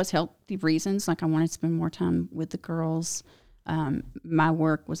 it was healthy reasons. Like I wanted to spend more time with the girls. My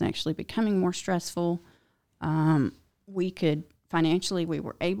work was actually becoming more stressful. We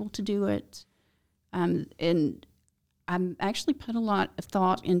were able to do it. And I actually put a lot of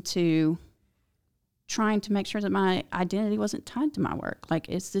thought into trying to make sure that my identity wasn't tied to my work. Like,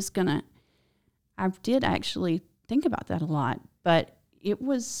 I did actually think about that a lot, but it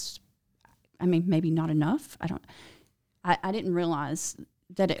was, maybe not enough. I didn't realize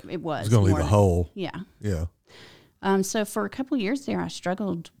that it was. It's going to leave a hole. Yeah. Yeah. So for a couple of years there, I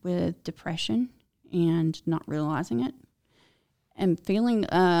struggled with depression and not realizing it and feeling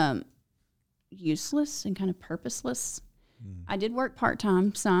useless and kind of purposeless. I did work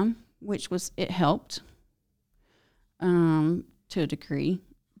part-time some, it helped to a degree,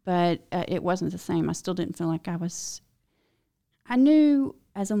 but it wasn't the same. I still didn't feel like I knew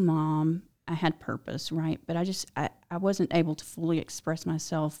as a mom I had purpose, right? But I wasn't able to fully express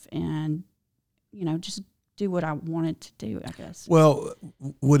myself and, just do what I wanted to do, I guess. Well,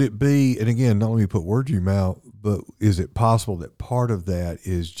 would it be, and again, not let me put words in your mouth, but is it possible that part of that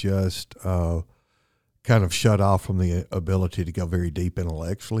is just kind of shut off from the ability to go very deep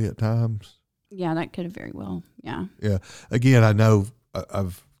intellectually at times? Yeah, that could have very well, yeah. Yeah. Again, I know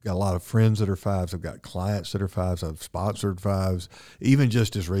I've got a lot of friends that are fives. I've got clients that are fives. I've sponsored fives. Even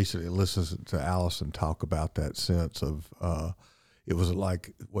just as recently, listening to Allison talk about that sense of, it was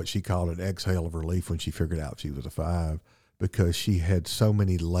like what she called an exhale of relief when she figured out she was a five, because she had so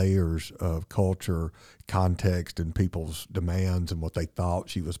many layers of culture, context, and people's demands and what they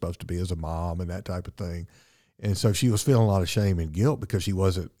thought she was supposed to be as a mom and that type of thing. And so she was feeling a lot of shame and guilt because she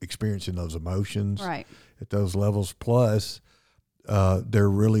wasn't experiencing those emotions right at those levels. Plus, there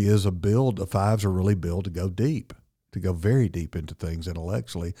really is the fives are really built to go deep, to go very deep into things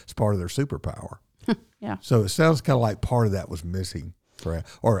intellectually. It's part of their superpower. Yeah. So it sounds kind of like part of that was missing,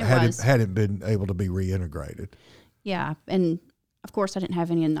 or hadn't been able to be reintegrated. Yeah. And of course, I didn't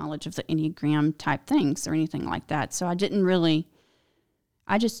have any knowledge of the Enneagram type things or anything like that. So I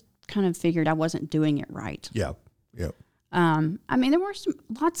just kind of figured I wasn't doing it right. Yeah. Yeah. There were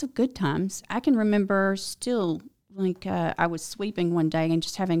lots of good times. I can remember still, I was sweeping one day and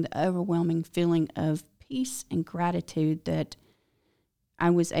just having the overwhelming feeling of peace and gratitude that I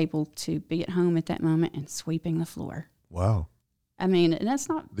was able to be at home at that moment and sweeping the floor. Wow. And that's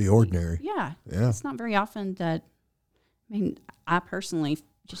not the ordinary. Yeah. Yeah. It's not very often that, I personally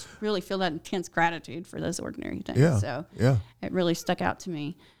just really feel that intense gratitude for those ordinary things. Yeah. So yeah. It really stuck out to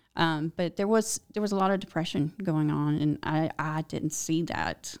me. But there was a lot of depression going on, and I didn't see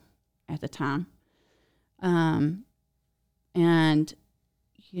that at the time. And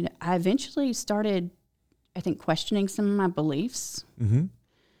I eventually started, I think, questioning some of my beliefs. Mm-hmm.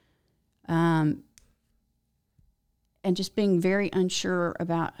 And just being very unsure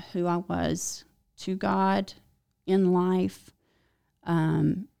about who I was to God in life.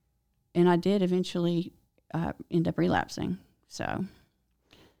 And I did eventually end up relapsing. So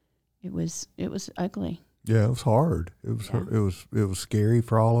it was ugly. Yeah, it was hard. It was scary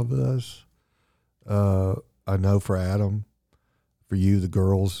for all of us. I know for Adam, for you, the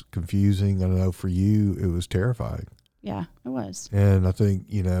girls, confusing. I know for you, it was terrifying. Yeah, it was. And I think,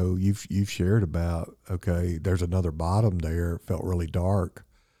 you've shared about, okay, there's another bottom there. It felt really dark.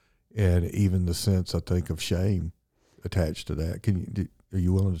 And even the sense, I think, of shame attached to that. Are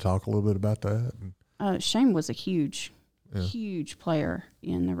you willing to talk a little bit about that? Shame was a huge player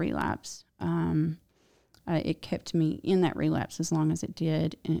in the relapse. It kept me in that relapse as long as it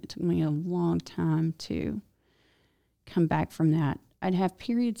did. And it took me a long time to come back from that. I'd have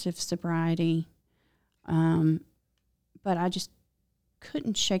periods of sobriety, but I just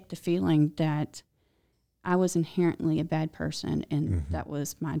couldn't shake the feeling that I was inherently a bad person, and that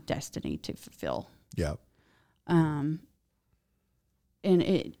was my destiny to fulfill. Yeah. And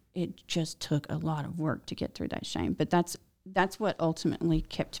it just took a lot of work to get through that shame. But that's what ultimately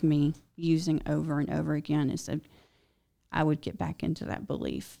kept me using over and over again, is that I would get back into that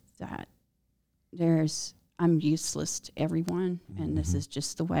belief that I'm useless to everyone, and this is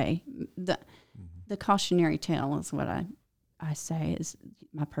just the way. The cautionary tale is what I say is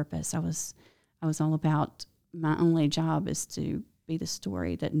my purpose. I was all about my only job is to be the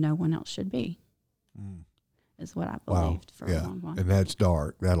story that no one else should be. Is what I believed for a long while. And that's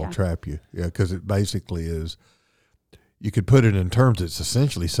dark. That'll trap you. Yeah, because it basically is. You could put it in terms that's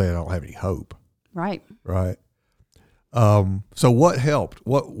essentially saying I don't have any hope. Right. Right. So what helped?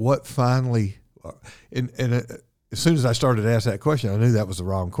 What finally? And as soon as I started to ask that question, I knew that was the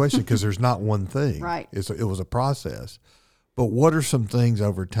wrong question, because there's not one thing. Right. It was a process. But what are some things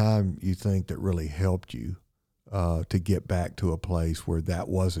over time you think that really helped you to get back to a place where that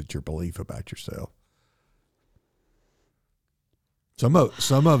wasn't your belief about yourself? Some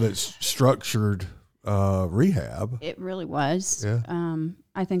of it's structured rehab. It really was. Yeah.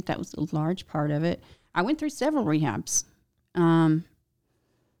 I think that was a large part of it. I went through several rehabs.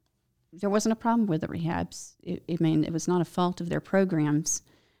 There wasn't a problem with the rehabs. It was not a fault of their programs.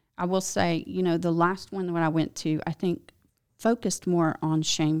 I will say, the last one that I went to, I think, focused more on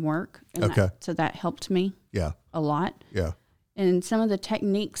shame work. And Okay. so that helped me Yeah. a lot. Yeah. And some of the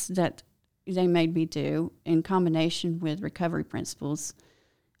techniques that they made me do in combination with recovery principles,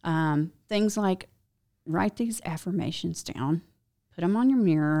 things like write these affirmations down, put them on your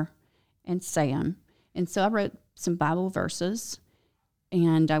mirror, and say them. And so I wrote some Bible verses,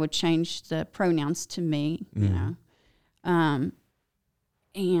 and I would change the pronouns to me,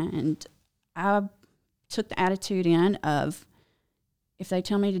 and I took the attitude in of, if they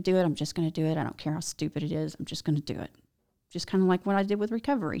tell me to do it, I'm just going to do it. I don't care how stupid it is. I'm just going to do it. Just kind of like what I did with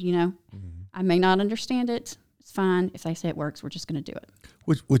recovery, I may not understand it. It's fine. If they say it works, we're just going to do it.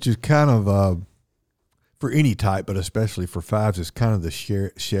 Which is kind of, for any type, but especially for fives, is kind of the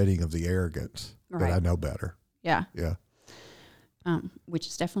shedding of the arrogance Right. that I know better. Yeah. Yeah. Which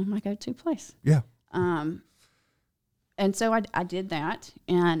is definitely my go-to place. Yeah. And so I did that,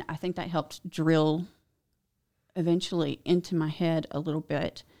 and I think that helped drill eventually into my head a little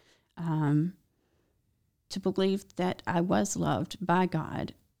bit, to believe that I was loved by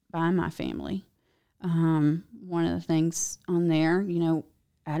God, by my family. One of the things on there,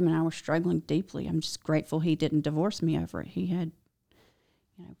 Adam and I were struggling deeply. I'm just grateful he didn't divorce me over it. He had,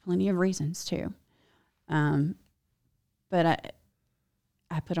 plenty of reasons to. But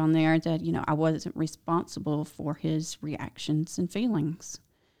I put on there that, I wasn't responsible for his reactions and feelings,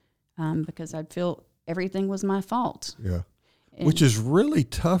 because I'd feel everything was my fault. Yeah. And Which is really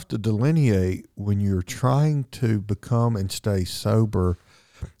tough to delineate when you're trying to become and stay sober,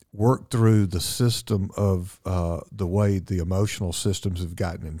 work through the system of the way the emotional systems have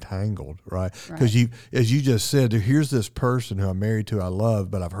gotten entangled, right? Because as you just said, here's this person who I'm married to, I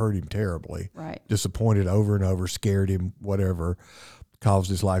love, but I've hurt him terribly. Right. Disappointed over and over, scared him, whatever, caused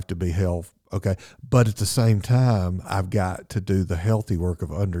his life to be hell. Okay. But at the same time, I've got to do the healthy work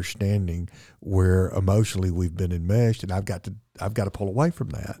of understanding where emotionally we've been enmeshed, and I've got to pull away from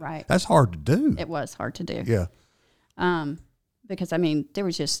that. Right. That's hard to do. It was hard to do. Yeah. Because, there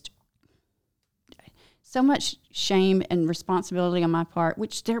was just so much shame and responsibility on my part,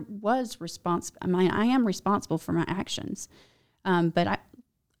 which there was I am responsible for my actions. But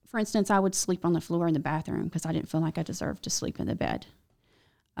for instance, I would sleep on the floor in the bathroom because I didn't feel like I deserved to sleep in the bed.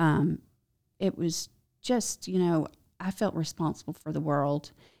 It was just, I felt responsible for the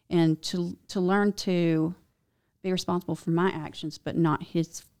world, and to learn to be responsible for my actions, but not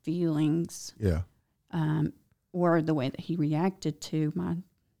his feelings. Yeah. Or the way that he reacted to my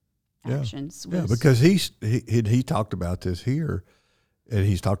actions. Yeah, because he talked about this here, and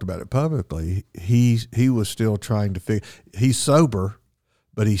he's talked about it publicly. He was still trying to figure. He's sober,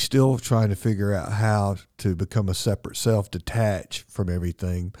 but he's still trying to figure out how to become a separate self, detach from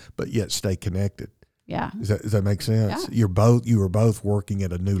everything, but yet stay connected. Yeah. Does that make sense? Yeah. You were both working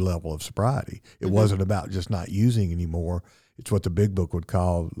at a new level of sobriety. It wasn't about just not using anymore. It's what the big book would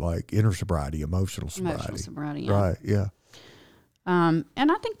call like inner sobriety, emotional sobriety. Emotional sobriety. Yeah. Right. Yeah. And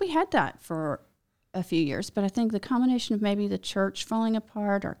I think we had that for a few years, but I think the combination of maybe the church falling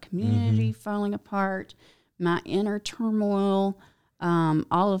apart, our community falling apart, my inner turmoil,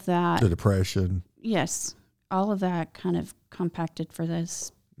 all of that. The depression. Yes. All of that kind of compacted for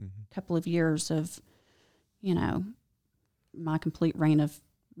this couple of years of, my complete reign of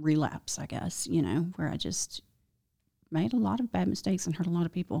relapse, I guess, where I just made a lot of bad mistakes and hurt a lot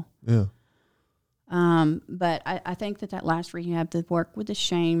of people. Yeah. But I think that last rehab, the work with the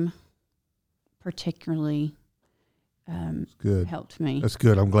shame particularly good. helped me. That's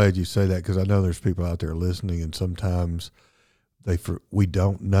good. I'm glad you say that, because I know there's people out there listening, and sometimes we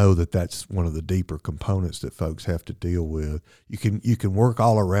don't know that that's one of the deeper components that folks have to deal with. You can work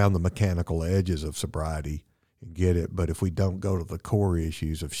all around the mechanical edges of sobriety and get it, but if we don't go to the core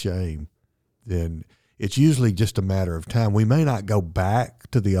issues of shame, then it's usually just a matter of time. We may not go back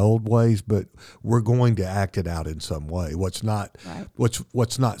to the old ways, but we're going to act it out in some way. What's not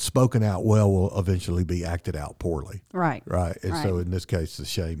spoken out well will eventually be acted out poorly. Right. Right. And Right. so in this case, the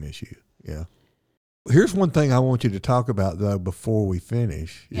shame issue. Yeah. Here's one thing I want you to talk about, though, before we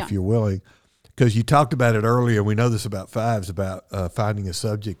finish, if you're willing, because you talked about it earlier. We know this about fives, about finding a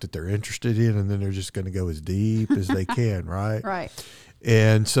subject that they're interested in, and then they're just going to go as deep as they can, right? Right.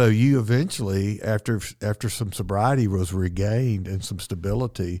 And so you eventually, after some sobriety was regained and some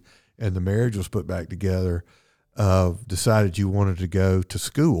stability, and the marriage was put back together, decided you wanted to go to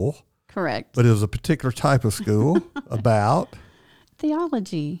school. Correct. But it was a particular type of school about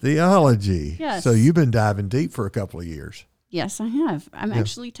theology. Theology. Yes. So you've been diving deep for a couple of years. Yes, I have. I'm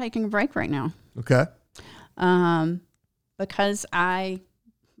actually taking a break right now. Okay. Because I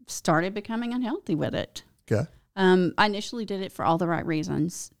started becoming unhealthy with it. Okay. I initially did it for all the right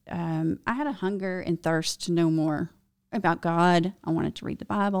reasons. I had a hunger and thirst to know more about God. I wanted to read the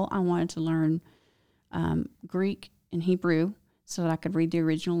Bible. I wanted to learn Greek and Hebrew so that I could read the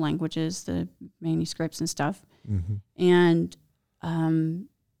original languages, the manuscripts and stuff. Mm-hmm. And, I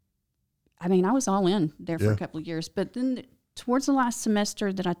mean, I was all in there for a couple of years. But then towards the last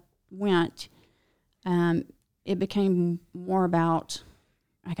semester that I went, it became more about,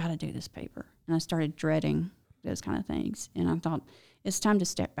 I got to do this paper. And I started dreading those kind of things. And I thought, it's time to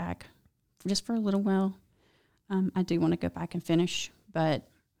step back just for a little while. I do want to go back and finish, but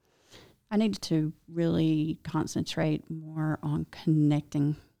I needed to really concentrate more on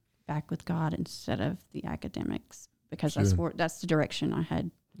connecting back with God instead of the academics, because that's the direction I had.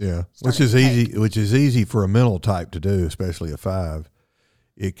 Yeah, which is easy for a mental type to do, especially a 5.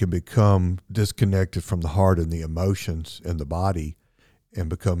 It can become disconnected from the heart and the emotions and the body, and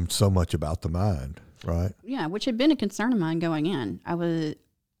become so much about the mind, right? Yeah, which had been a concern of mine going in. I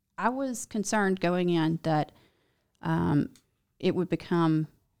was concerned going in that it would become.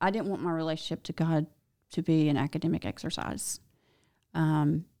 I didn't want my relationship to God to be an academic exercise.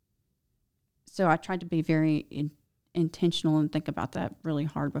 So I tried to be very intentional and think about that really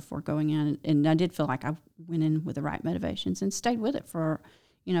hard before going in. And I did feel like I went in with the right motivations and stayed with it for,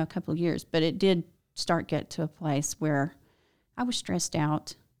 a couple of years. But it did get to a place where I was stressed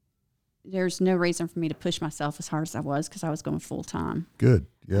out. There's no reason for me to push myself as hard as I was because I was going full time. Good,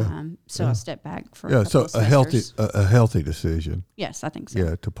 yeah. So I stepped back for a couple of semesters. a healthy decision. Yes, I think so.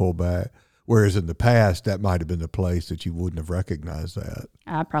 Yeah, to pull back. Whereas in the past, that might have been the place that you wouldn't have recognized that.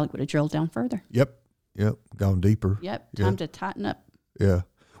 I probably would have drilled down further. Yep, gone deeper. Yep, time to tighten up. Yeah,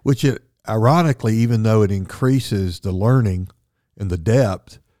 which ironically, even though it increases the learning and the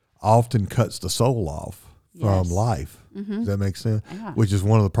depth, often cuts the soul off from life. Mm-hmm. Does that make sense? Yeah. Which is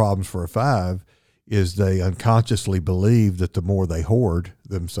one of the problems for a 5, is they unconsciously believe that the more they hoard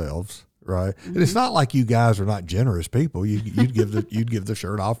themselves, right? Mm-hmm. And it's not like you guys are not generous people. You'd give the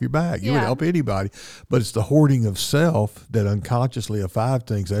shirt off your back. You would help anybody, but it's the hoarding of self that unconsciously a 5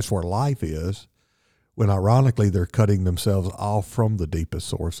 thinks that's where life is. When ironically they're cutting themselves off from the deepest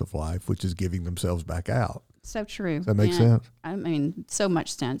source of life, which is giving themselves back out. So true. Does that make sense? I mean, so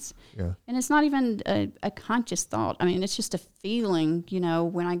much sense. Yeah. And it's not even a conscious thought. I mean, it's just a feeling,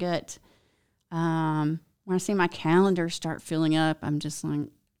 when I get, when I see my calendar start filling up, I'm just like,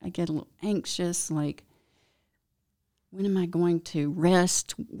 I get a little anxious, like, when am I going to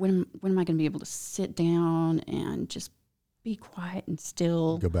rest? When am I going to be able to sit down and just be quiet and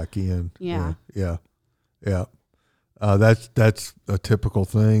still? Go back in. Yeah. Yeah. That's a typical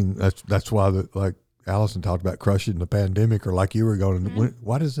thing. That's why like Allison talked about crushing the pandemic, or like you were going,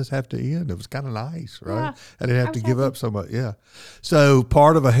 why does this have to end? It was kind of nice, right? Yeah, I didn't have to give up so much. Yeah. So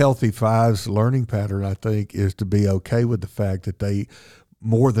part of a healthy 5's learning pattern, I think, is to be okay with the fact that they,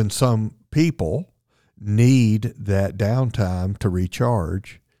 more than some people, need that downtime to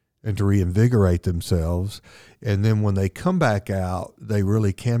recharge and to reinvigorate themselves. And then when they come back out, they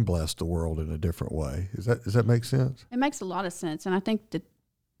really can bless the world in a different way. Does that make sense? It makes a lot of sense. And I think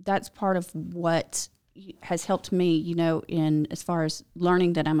that's part of what has helped me, in as far as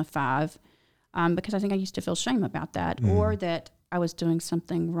learning that I'm a 5, because I think I used to feel shame about that, or that I was doing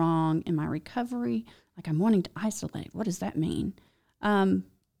something wrong in my recovery. Like, I'm wanting to isolate. What does that mean?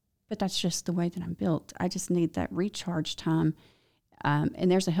 But that's just the way that I'm built. I just need that recharge time.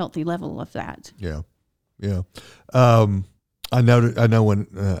 And there's a healthy level of that. Yeah. I know when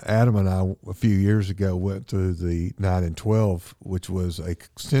Adam and I a few years ago went through the 9 and 12, which was a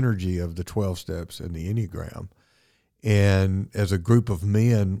synergy of the 12 steps and the Enneagram. And as a group of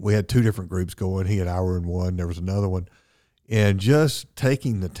men, we had 2 different groups going. He and I were in one. There was another one. And just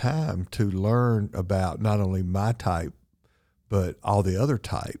taking the time to learn about not only my type, but all the other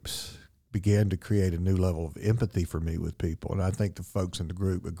types began to create a new level of empathy for me with people. And I think the folks in the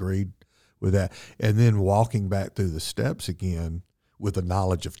group agreed with that. And then walking back through the steps again with the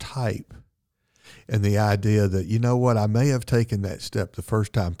knowledge of type and the idea that, I may have taken that step the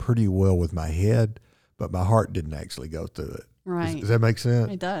first time pretty well with my head, but my heart didn't actually go through it. Right. Does that make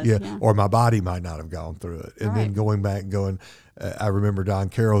sense? It does. Yeah. Or my body might not have gone through it. And then going back and going, I remember Don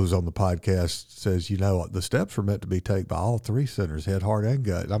Carroll, who's on the podcast, says, the steps were meant to be taken by all 3 centers, head, heart, and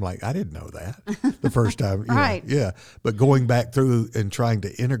gut. And I'm like, I didn't know that the first time. Right. Yeah. But going back through and trying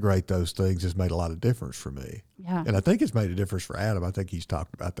to integrate those things has made a lot of difference for me. Yeah. And I think it's made a difference for Adam. I think he's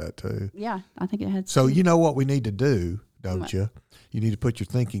talked about that too. Yeah, I think it had. So you know what we need to do don't What? you? You need to put your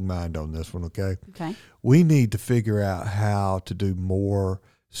thinking mind on this one, okay? Okay. We need to figure out how to do more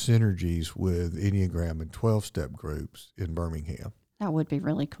synergies with Enneagram and 12-step groups in Birmingham. That would be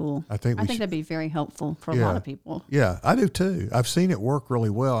really cool. I think that'd be very helpful for a lot of people. Yeah, I do too. I've seen it work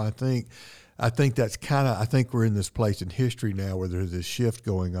really well. I think that's I think we're in this place in history now where there's this shift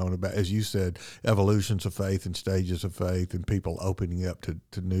going on about, as you said, evolutions of faith and stages of faith and people opening up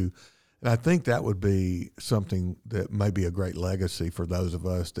to new. And I think that would be something that may be a great legacy for those of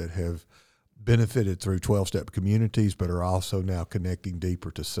us that have benefited through 12-step communities, but are also now connecting deeper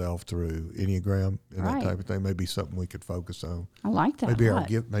to self through Enneagram and Right. that type of thing. Maybe something we could focus on. I like that. Maybe a our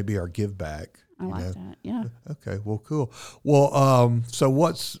lot. give back. I like that. Yeah. Okay, well, cool. Well, so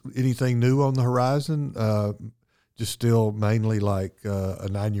what's anything new on the horizon? Just still mainly like a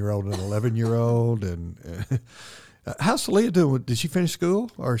 9-year-old and an 11-year-old, and how's Celia doing? Did she finish school,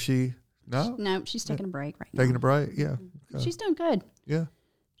 or is she no? No, she's taking a break right now. Taking a break? Yeah. Okay. She's doing good. Yeah.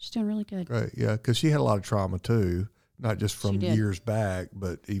 She's doing really good. Right. Yeah, because she had a lot of trauma too, not just She from did. years back,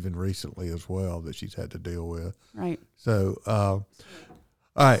 but even recently as well that she's had to deal with. Right. So, all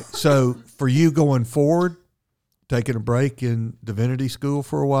right. So for you going forward, taking a break in divinity school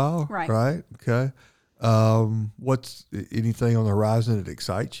for a while, Right. Right. Okay. What's anything on the horizon that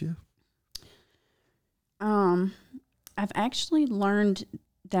excites you? I've actually learned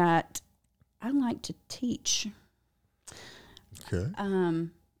that I like to teach. Okay.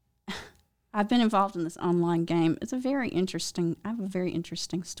 I've been involved in this online game. I have a very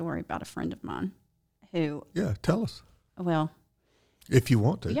interesting story about a friend of mine who, Yeah. Tell us well, if you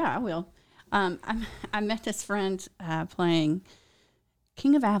want to. yeah, I will. I met this friend playing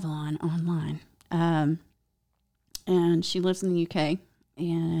King of Avalon online. And she lives in the UK,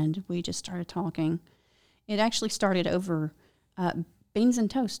 and we just started talking. It actually started over beans and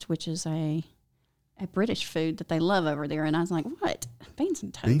toast, which is a British food that they love over there. And I was like, what? Beans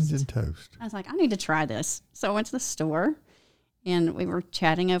and toast? Beans and toast. I was like, I need to try this. So I went to the store, and we were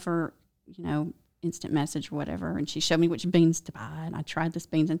chatting over, instant message or whatever. And she showed me which beans to buy, and I tried this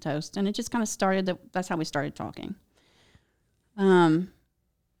beans and toast. And it just kind of started, that's how we started talking.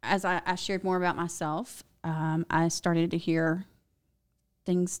 As I shared more about myself, I started to hear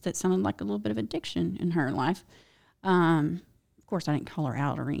things that sounded like a little bit of addiction in her life. Of course, I didn't call her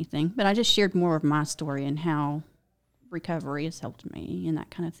out or anything, but I just shared more of my story and how recovery has helped me and that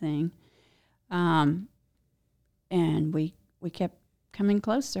kind of thing. And we kept coming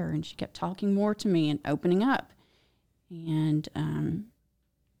closer, and she kept talking more to me and opening up. And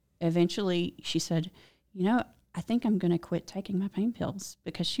eventually she said, I think I'm going to quit taking my pain pills,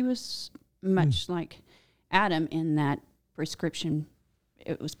 because she was much like Adam in that prescription.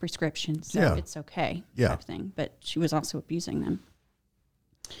 It was prescription, so it's okay type thing. But she was also abusing them.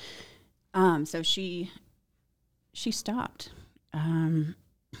 So she stopped.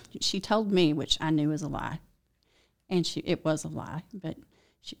 She told me, which I knew was a lie, and it was a lie. But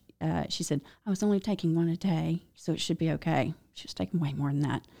she said, I was only taking one a day, so it should be okay. She was taking way more than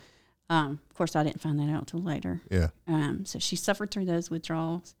that. Of course, I didn't find that out until later. Yeah. So she suffered through those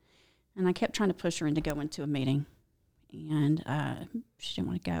withdrawals, and I kept trying to push her into going to a meeting, and she didn't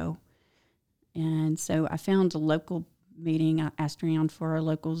want to go. And so I found a local meeting. I asked around for a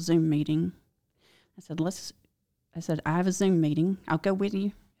local Zoom meeting. I said, I have a Zoom meeting. I'll go with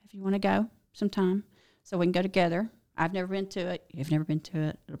you if you want to go sometime, so we can go together. I've never been to it. You've never been to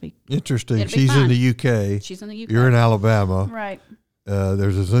it. It'll be Interesting. It'll be She's fun. in the UK. She's in the UK. You're in Alabama. Right.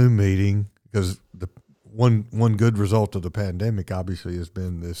 There's a Zoom meeting, because the one good result of the pandemic obviously has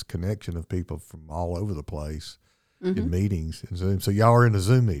been this connection of people from all over the place in meetings and Zoom. So y'all are in a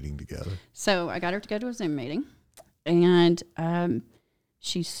Zoom meeting together. So I got her to go to a Zoom meeting, and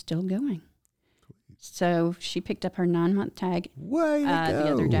she's still going. So she picked up her 9-month tag Way to go.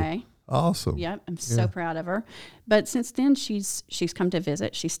 the other day. Awesome. Yep, I'm so proud of her. But since then, she's come to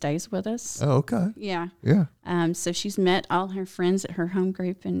visit. She stays with us. Oh, okay. Yeah. Yeah. So she's met all her friends at her home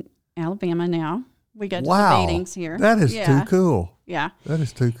group in Alabama now. We go to Wow. the meetings here. That is too cool. Yeah. That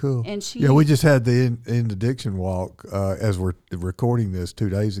is too cool. And she, we just had the End Addiction Walk as we're recording this 2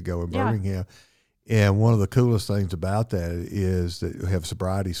 days ago in Birmingham. And one of the coolest things about that is that we have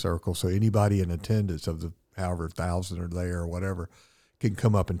sobriety circles. So anybody in attendance of the however 1,000 are there or whatever can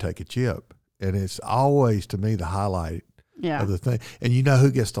come up and take a chip. And it's always, to me, the highlight of the thing. And you know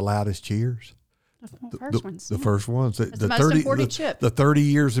who gets the loudest cheers? The first ones. The first ones. The most important chip. The 30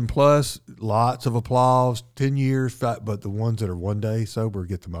 years and plus, lots of applause. 10 years, but the ones that are 1 day sober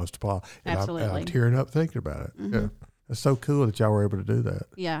get the most applause. And Absolutely. I'm tearing up thinking about it. Yeah. It's so cool that y'all were able to do that.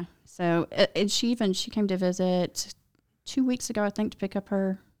 Yeah. So and she came to visit 2 weeks ago, I think, to pick up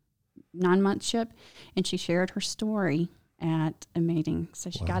her 9-monthship, and she shared her story at a meeting. So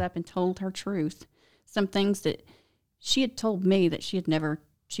she got up and told her truth. Some things that she had told me that she'd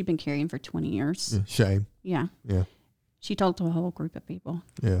been carrying for 20 years. Shame. Yeah. Yeah. She told to a whole group of people.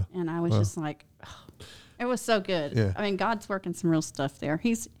 Yeah. And I was just like, oh, it was so good. Yeah. I mean, God's working some real stuff there.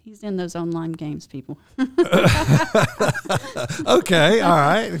 He's in those online games, people. Okay. All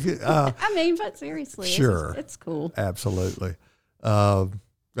right. I mean, but seriously, Sure. it's cool. Absolutely.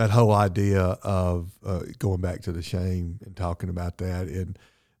 That whole idea of going back to the shame and talking about that, and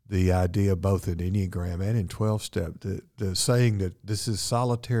the idea both in Enneagram and in 12-step, the saying that this is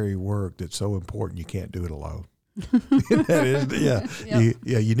solitary work that's so important you can't do it alone. That is, yeah.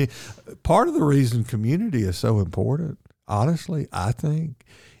 Yep. You need, part of the reason community is so important, honestly, I think,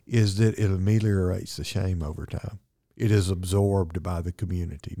 is that it ameliorates the shame over time. It is absorbed by the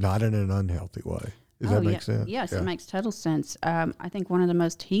community, not in an unhealthy way. Does that make sense? Yes, it makes total sense. I think one of the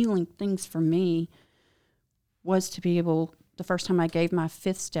most healing things for me was to be able, the first time I gave my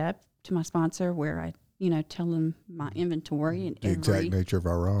 5th step to my sponsor, where I, tell them my inventory and the exact nature of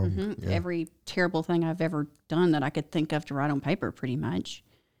our own. every terrible thing I've ever done that I could think of to write on paper, pretty much.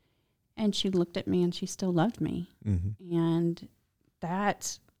 And she looked at me and she still loved me. Mm-hmm. And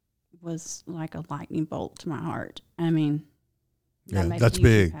that was like a lightning bolt to my heart. I mean, that's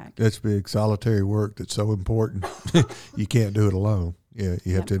big. Impact. That's big. Solitary work that's so important. You can't do it alone. Yeah,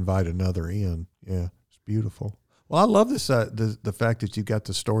 you have to invite another in. Yeah, it's beautiful. Well, I love this. The fact that you got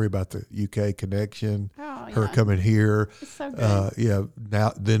the story about the UK connection, her coming here. It's so good.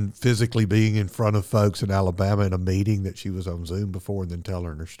 Now then physically being in front of folks in Alabama in a meeting that she was on Zoom before, and then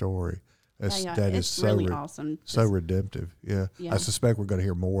telling her story. That is so really awesome. So redemptive. Yeah. I suspect we're going to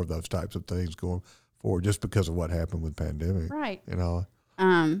hear more of those types of things going forward, just because of what happened with the pandemic. Right.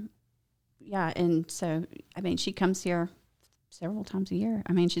 Yeah, and so I mean, she comes here several times a year.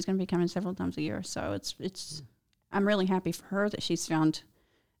 I mean, she's going to be coming several times a year. So it's. I'm really happy for her that she's found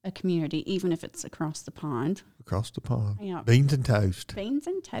a community, even if it's across the pond. Across the pond. Yeah. Beans and toast. Beans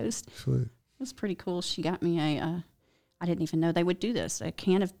and toast. Sweet. It was pretty cool. She got me I didn't even know they would do this, a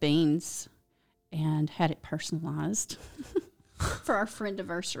can of beans, and had it personalized for our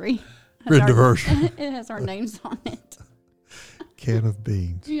friendiversary. Friendiversary. It has our names on it. Can of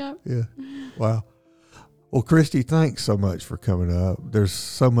beans. Yeah. Yeah. Wow. Well, Christy, thanks so much for coming up. There's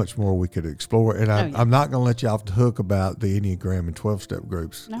so much more we could explore, and I'm not going to let you off the hook about the Enneagram and 12-step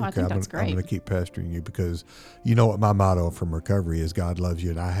groups. No, I think that's great. I'm going to keep pestering you, because you know what my motto from recovery is: God loves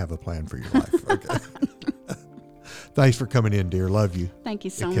you, and I have a plan for your life. Okay. Thanks for coming in, dear. Love you. Thank you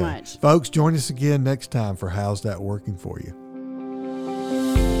so much. Folks, join us again next time for How's That Working For You?